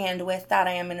 And with that,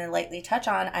 I am going to lightly touch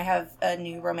on, I have a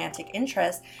new romantic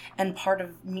interest, and part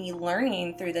of me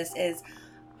learning through this is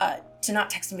to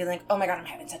not text and be like, "Oh my God, I'm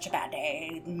having such a bad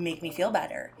day, make me feel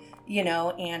better,"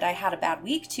 and I had a bad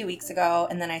week 2 weeks ago,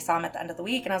 and then I saw him at the end of the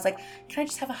week, and I was like, "Can I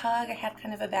just have a hug? I had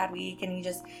kind of a bad week," and he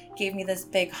just gave me this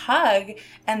big hug,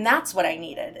 and that's what I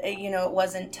needed. It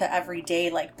wasn't to every day,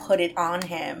 like, put it on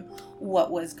him what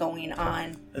was going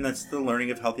on. And that's the learning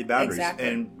of healthy boundaries. Exactly.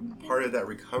 And part of that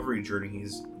recovery journey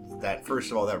is that, first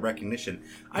of all, that recognition.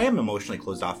 I am emotionally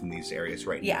closed off in these areas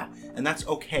right now. And that's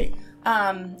okay.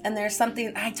 And there's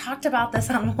something, I talked about this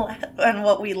on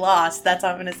What We Lost, that's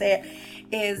how I'm going to say it,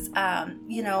 is,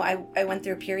 I went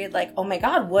through a period like, oh my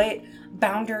God, what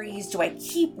boundaries do I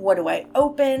keep? What do I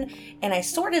open? And I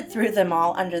sorted through them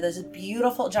all under this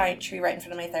beautiful giant tree right in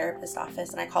front of my therapist's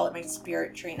office, and I call it my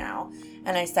spirit tree now.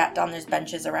 And I sat down, there's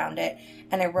benches around it,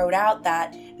 and I wrote out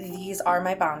that these are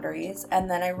my boundaries. And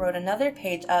then I wrote another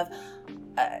page of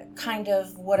kind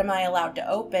of what am I allowed to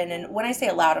open. And when I say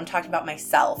allowed, I'm talking about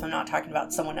myself. I'm not talking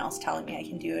about someone else telling me I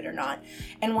can do it or not.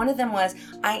 And one of them was,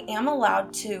 I am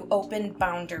allowed to open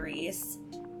boundaries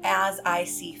as I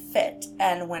see fit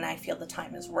and when I feel the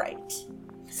time is right.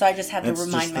 So I just had to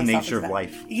remind myself. That's just the nature of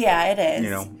life. Yeah, it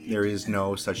is. There is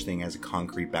no such thing as a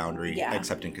concrete boundary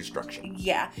except in construction.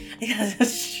 Yeah,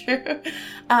 that's true.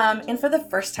 And for the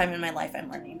first time in my life,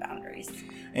 I'm learning boundaries.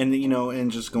 And,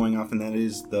 and just going off, and that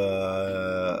is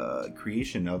the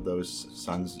creation of those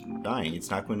suns dying. It's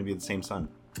not going to be the same sun.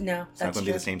 No, it's not going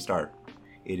to be the same star.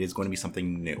 It is going to be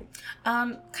something new.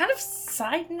 Kind of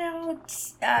side note,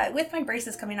 with my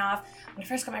braces coming off, when I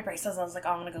first got my braces, I was like, oh,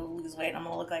 I'm going to go lose weight. I'm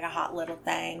going to look like a hot little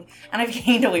thing. And I've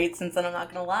gained weight since then, I'm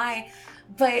not going to lie.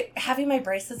 But having my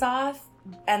braces off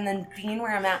and then being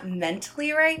where I'm at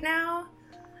mentally right now,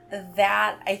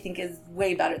 that I think is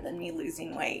way better than me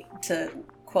losing weight to,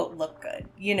 quote, look good.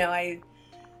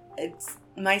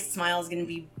 My smile is going to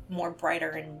be more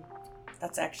brighter, and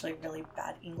that's actually really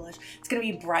bad English. It's going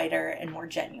to be brighter and more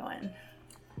genuine.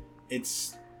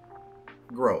 It's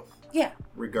growth. Yeah.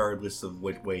 Regardless of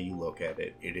what way you look at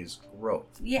it, it is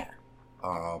growth. Yeah.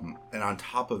 And on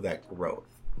top of that growth,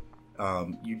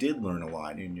 you did learn a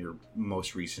lot in your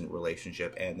most recent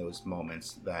relationship and those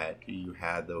moments that you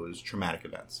had those traumatic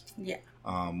events. Yeah.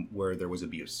 Where there was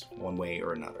abuse one way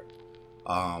or another.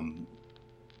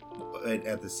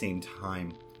 At the same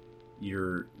time,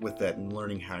 you're with that and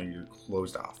learning how you're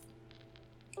closed off.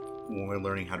 We're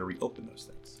learning how to reopen those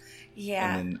things.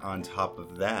 Yeah. And then on top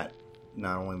of that,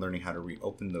 not only learning how to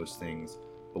reopen those things,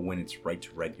 but when it's right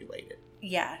to regulate it.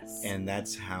 Yes. And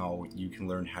that's how you can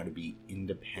learn how to be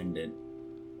independent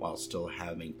while still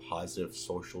having positive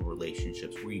social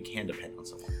relationships where you can depend on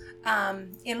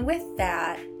someone. And with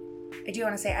that, I do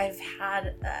want to say I've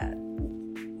had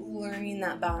learning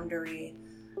that boundary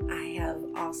I have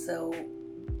also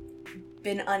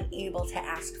been unable to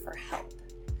ask for help.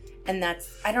 And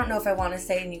that's, I don't know if I want to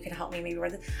say, and you can help me maybe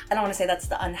with it, I don't want to say that's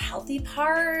the unhealthy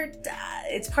part.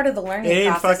 It's part of the learning process. It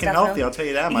ain't fucking definitely. healthy, I'll tell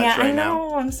you that much right now. right now. I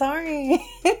know, I'm sorry.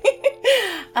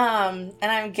 And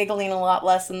I'm giggling a lot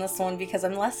less in this one because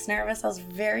I'm less nervous. I was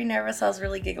very nervous. I was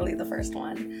really giggly the first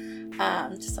one.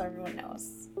 Just so everyone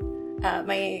knows.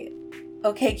 My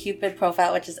OkCupid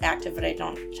profile, which is active, but I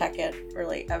don't check it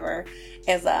really ever,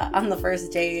 is on the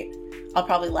first date. I'll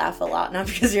probably laugh a lot, not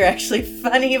because you're actually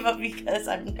funny, but because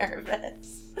I'm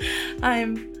nervous.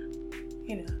 I'm,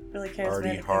 really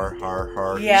charismatic.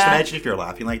 Har. Yeah. Just imagine if you're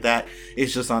laughing like that.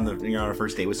 It's just on on a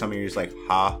first date with somebody, you're just like,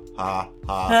 ha, ha,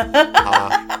 ha,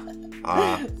 ha,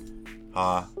 ha,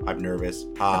 ha. I'm nervous.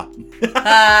 Ha.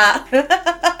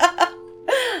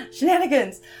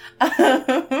 Shenanigans.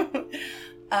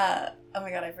 Oh my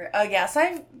god, I forgot. Oh yeah,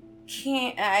 so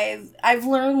I've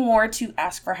learned more to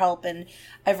ask for help, and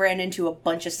I've ran into a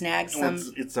bunch of snags.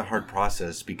 It's a hard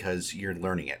process because you're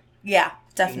learning it. Yeah,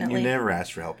 definitely. You never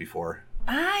asked for help before.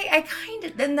 I kind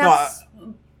of, and that's,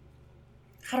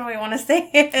 how do I want to say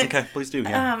it? Okay, please do.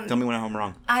 Yeah. Tell me when I'm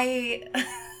wrong.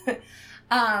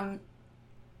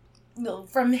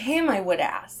 From him I would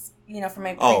ask, from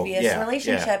my previous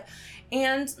relationship. Yeah.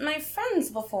 And my friends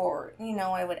before,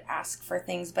 I would ask for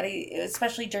things, but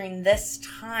especially during this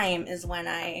time is when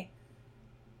I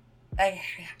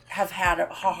have had a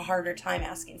harder time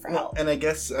asking for help. And I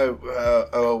guess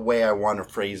a way I want to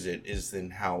phrase it is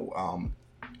then how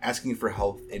asking for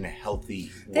help in a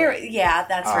healthy way. Yeah,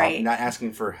 that's right. Not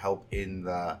asking for help in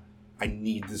the, I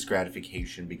need this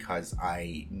gratification because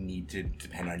I need to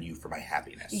depend on you for my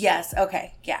happiness. Yes,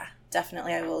 okay, yeah,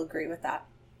 definitely. I will agree with that.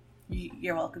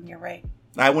 You're welcome. You're right.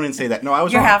 I wouldn't say that. No, I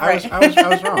was You're wrong. half right. I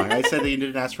was wrong. I said that you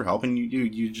didn't ask for help, and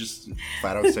you just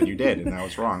flat out said you did, and I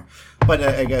was wrong. But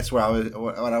I guess what I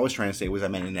was trying to say was I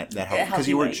meant in that help because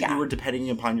you were depending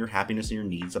upon your happiness and your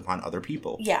needs upon other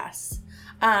people. Yes.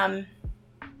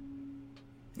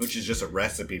 Which is just a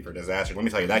recipe for disaster. Let me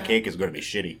tell you, that cake is going to be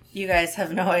shitty. You guys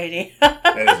have no idea.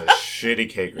 That is a shitty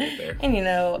cake right there. And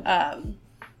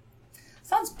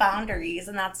so it's boundaries,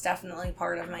 and that's definitely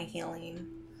part of my healing.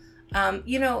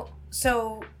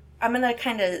 So I'm going to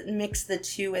kind of mix the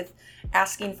two with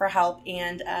asking for help,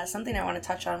 and something I want to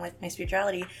touch on with my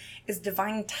spirituality is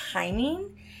divine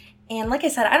timing. And like I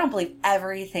said, I don't believe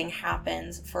everything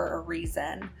happens for a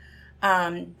reason.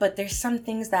 But there's some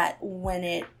things that when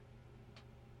it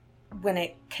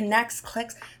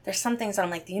clicks, there's some things that I'm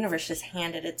like, the universe just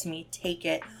handed it to me, take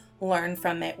it, learn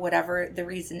from it, whatever the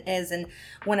reason is. And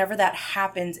whenever that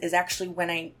happens is actually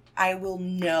when I will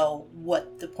know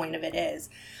what the point of it is.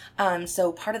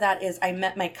 So part of that is I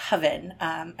met my coven.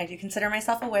 I do consider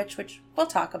myself a witch, which we'll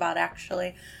talk about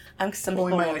actually. We'll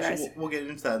get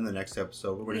into that in the next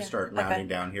episode. We're going to start rounding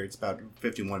down here. It's about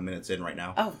 51 minutes in right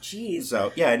now. Oh, geez.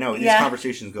 So, yeah, no, these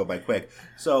conversations go by quick.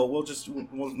 So we'll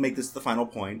make this the final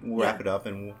point. We'll wrap it up,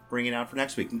 and we'll bring it out for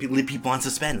next week. Leave people on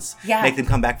suspense. Yeah. Make them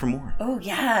come back for more. Oh,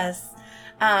 yes.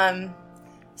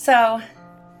 So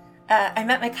I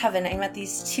met my coven. I met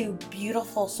these two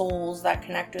beautiful souls that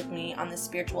connect with me on the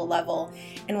spiritual level.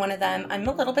 And one of them I'm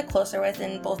a little bit closer with.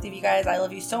 And both of you guys, I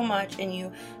love you so much. And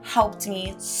you helped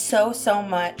me so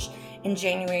much in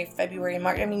January, February, and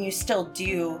March. I mean, you still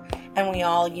do. And we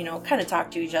all, kind of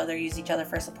talk to each other, use each other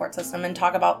for a support system, and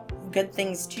talk about good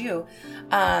things too.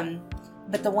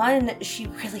 But the one, she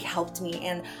really helped me.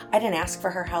 And I didn't ask for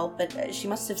her help, but she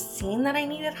must have seen that I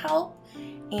needed help.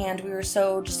 And we were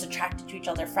so just attracted to each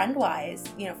other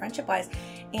friendship-wise.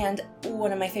 And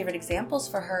one of my favorite examples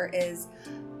for her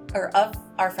of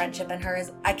our friendship and her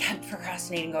is I kept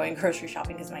procrastinating going grocery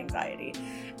shopping because of my anxiety.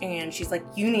 And she's like,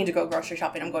 you need to go grocery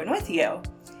shopping. I'm going with you.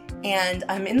 And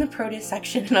I'm in the produce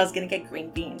section and I was going to get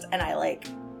green beans. And I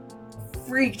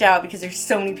freaked out because there's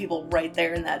so many people right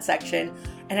there in that section.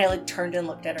 And I turned and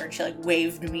looked at her and she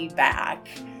waved me back.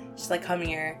 She's like, come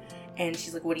here. And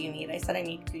she's like, what do you need? I said, I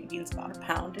need green beans, about a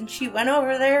pound. And she went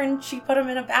over there and she put them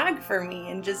in a bag for me.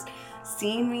 And just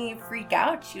seeing me freak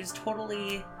out, she was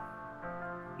totally,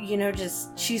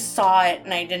 she saw it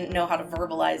and I didn't know how to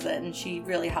verbalize it. And she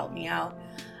really helped me out.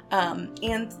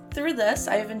 And through this,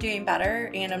 I've been doing better.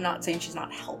 And I'm not saying she's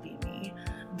not helping me.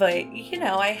 But,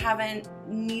 I haven't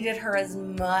needed her as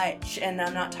much. And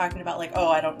I'm not talking about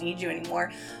I don't need you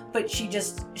anymore. But she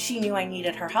knew I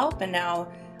needed her help. And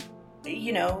now,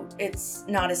 it's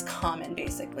not as common,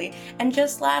 basically. And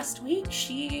just last week,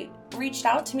 she reached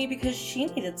out to me because she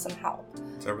needed some help.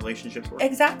 That's how relationships work.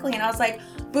 Exactly. And I was like,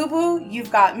 boo-boo,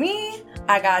 you've got me.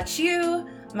 I got you.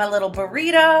 my little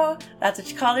burrito. That's what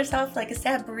she called herself, like a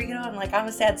sad burrito. I'm like, I'm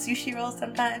a sad sushi roll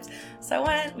sometimes. So I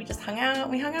went, we just hung out.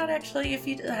 We hung out actually a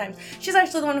few times. She's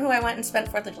actually the one who I went and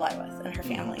spent 4th of July with and her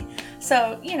family.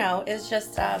 So, it's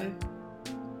just,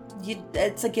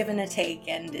 it's a give and a take,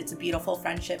 and it's a beautiful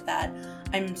friendship that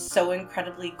I'm so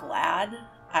incredibly glad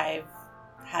I've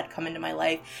had come into my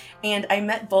life. And I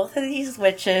met both of these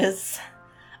witches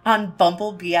on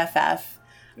Bumble BFF.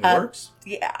 It works.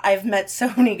 Yeah, I've met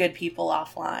so many good people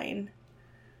offline.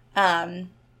 And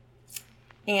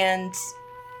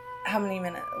how many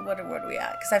minutes? What are we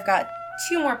at? Because I've got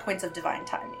 2 more points of divine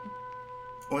timing.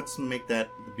 Let's make that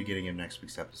the beginning of next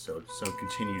week's episode. So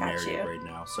continue Got narrative you. right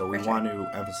now. So we want to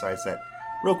emphasize that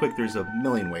real quick. There's a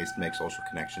million ways to make social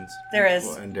connections. There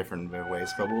is. In different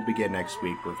ways, but we'll begin next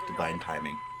week with divine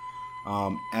timing.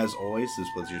 As always, this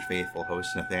was your faithful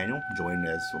host, Nathaniel, joined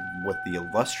us with the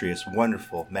illustrious,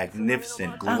 wonderful,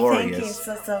 magnificent, glorious... Thank you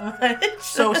so much.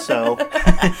 So.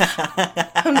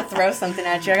 I'm going to throw something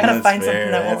at you. I got to find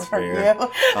something that will work for you.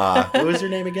 What was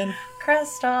your name again?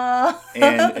 Kristle.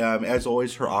 And as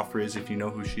always, her offer is, if you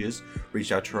know who she is,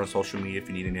 reach out to her on social media if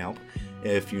you need any help.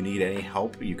 If you need any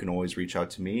help, you can always reach out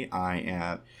to me.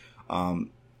 I am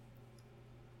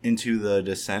Into the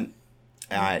Descent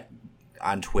on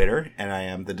Twitter, and I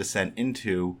am the Descent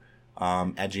Into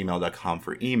at gmail.com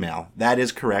for email. That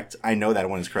is correct. I know that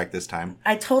one is correct this time.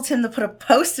 I told him to put a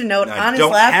Post-it note on his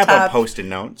laptop. laptop. I don't have a Post-it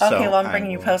note. Okay, so well, I'm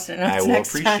bringing you Post-it notes I will next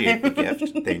appreciate time. the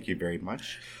gift. Thank you very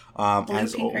much. Blue,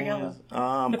 as pink, or always, yellow?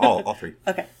 all 3.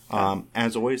 Okay.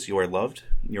 As always, you are loved,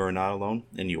 you are not alone,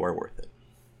 and you are worth it.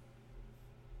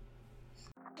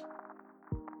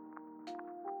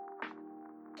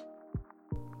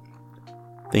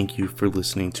 Thank you for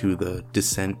listening to the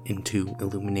Descent into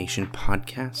Illumination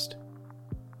podcast.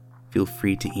 Feel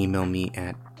free to email me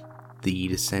at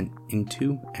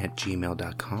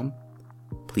thedescentinto@gmail.com.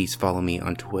 Please follow me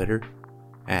on Twitter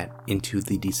at Into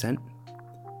the Descent.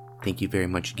 Thank you very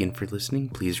much again for listening.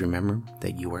 Please remember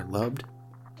that you are loved,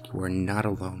 you are not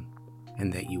alone,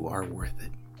 and that you are worth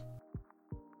it.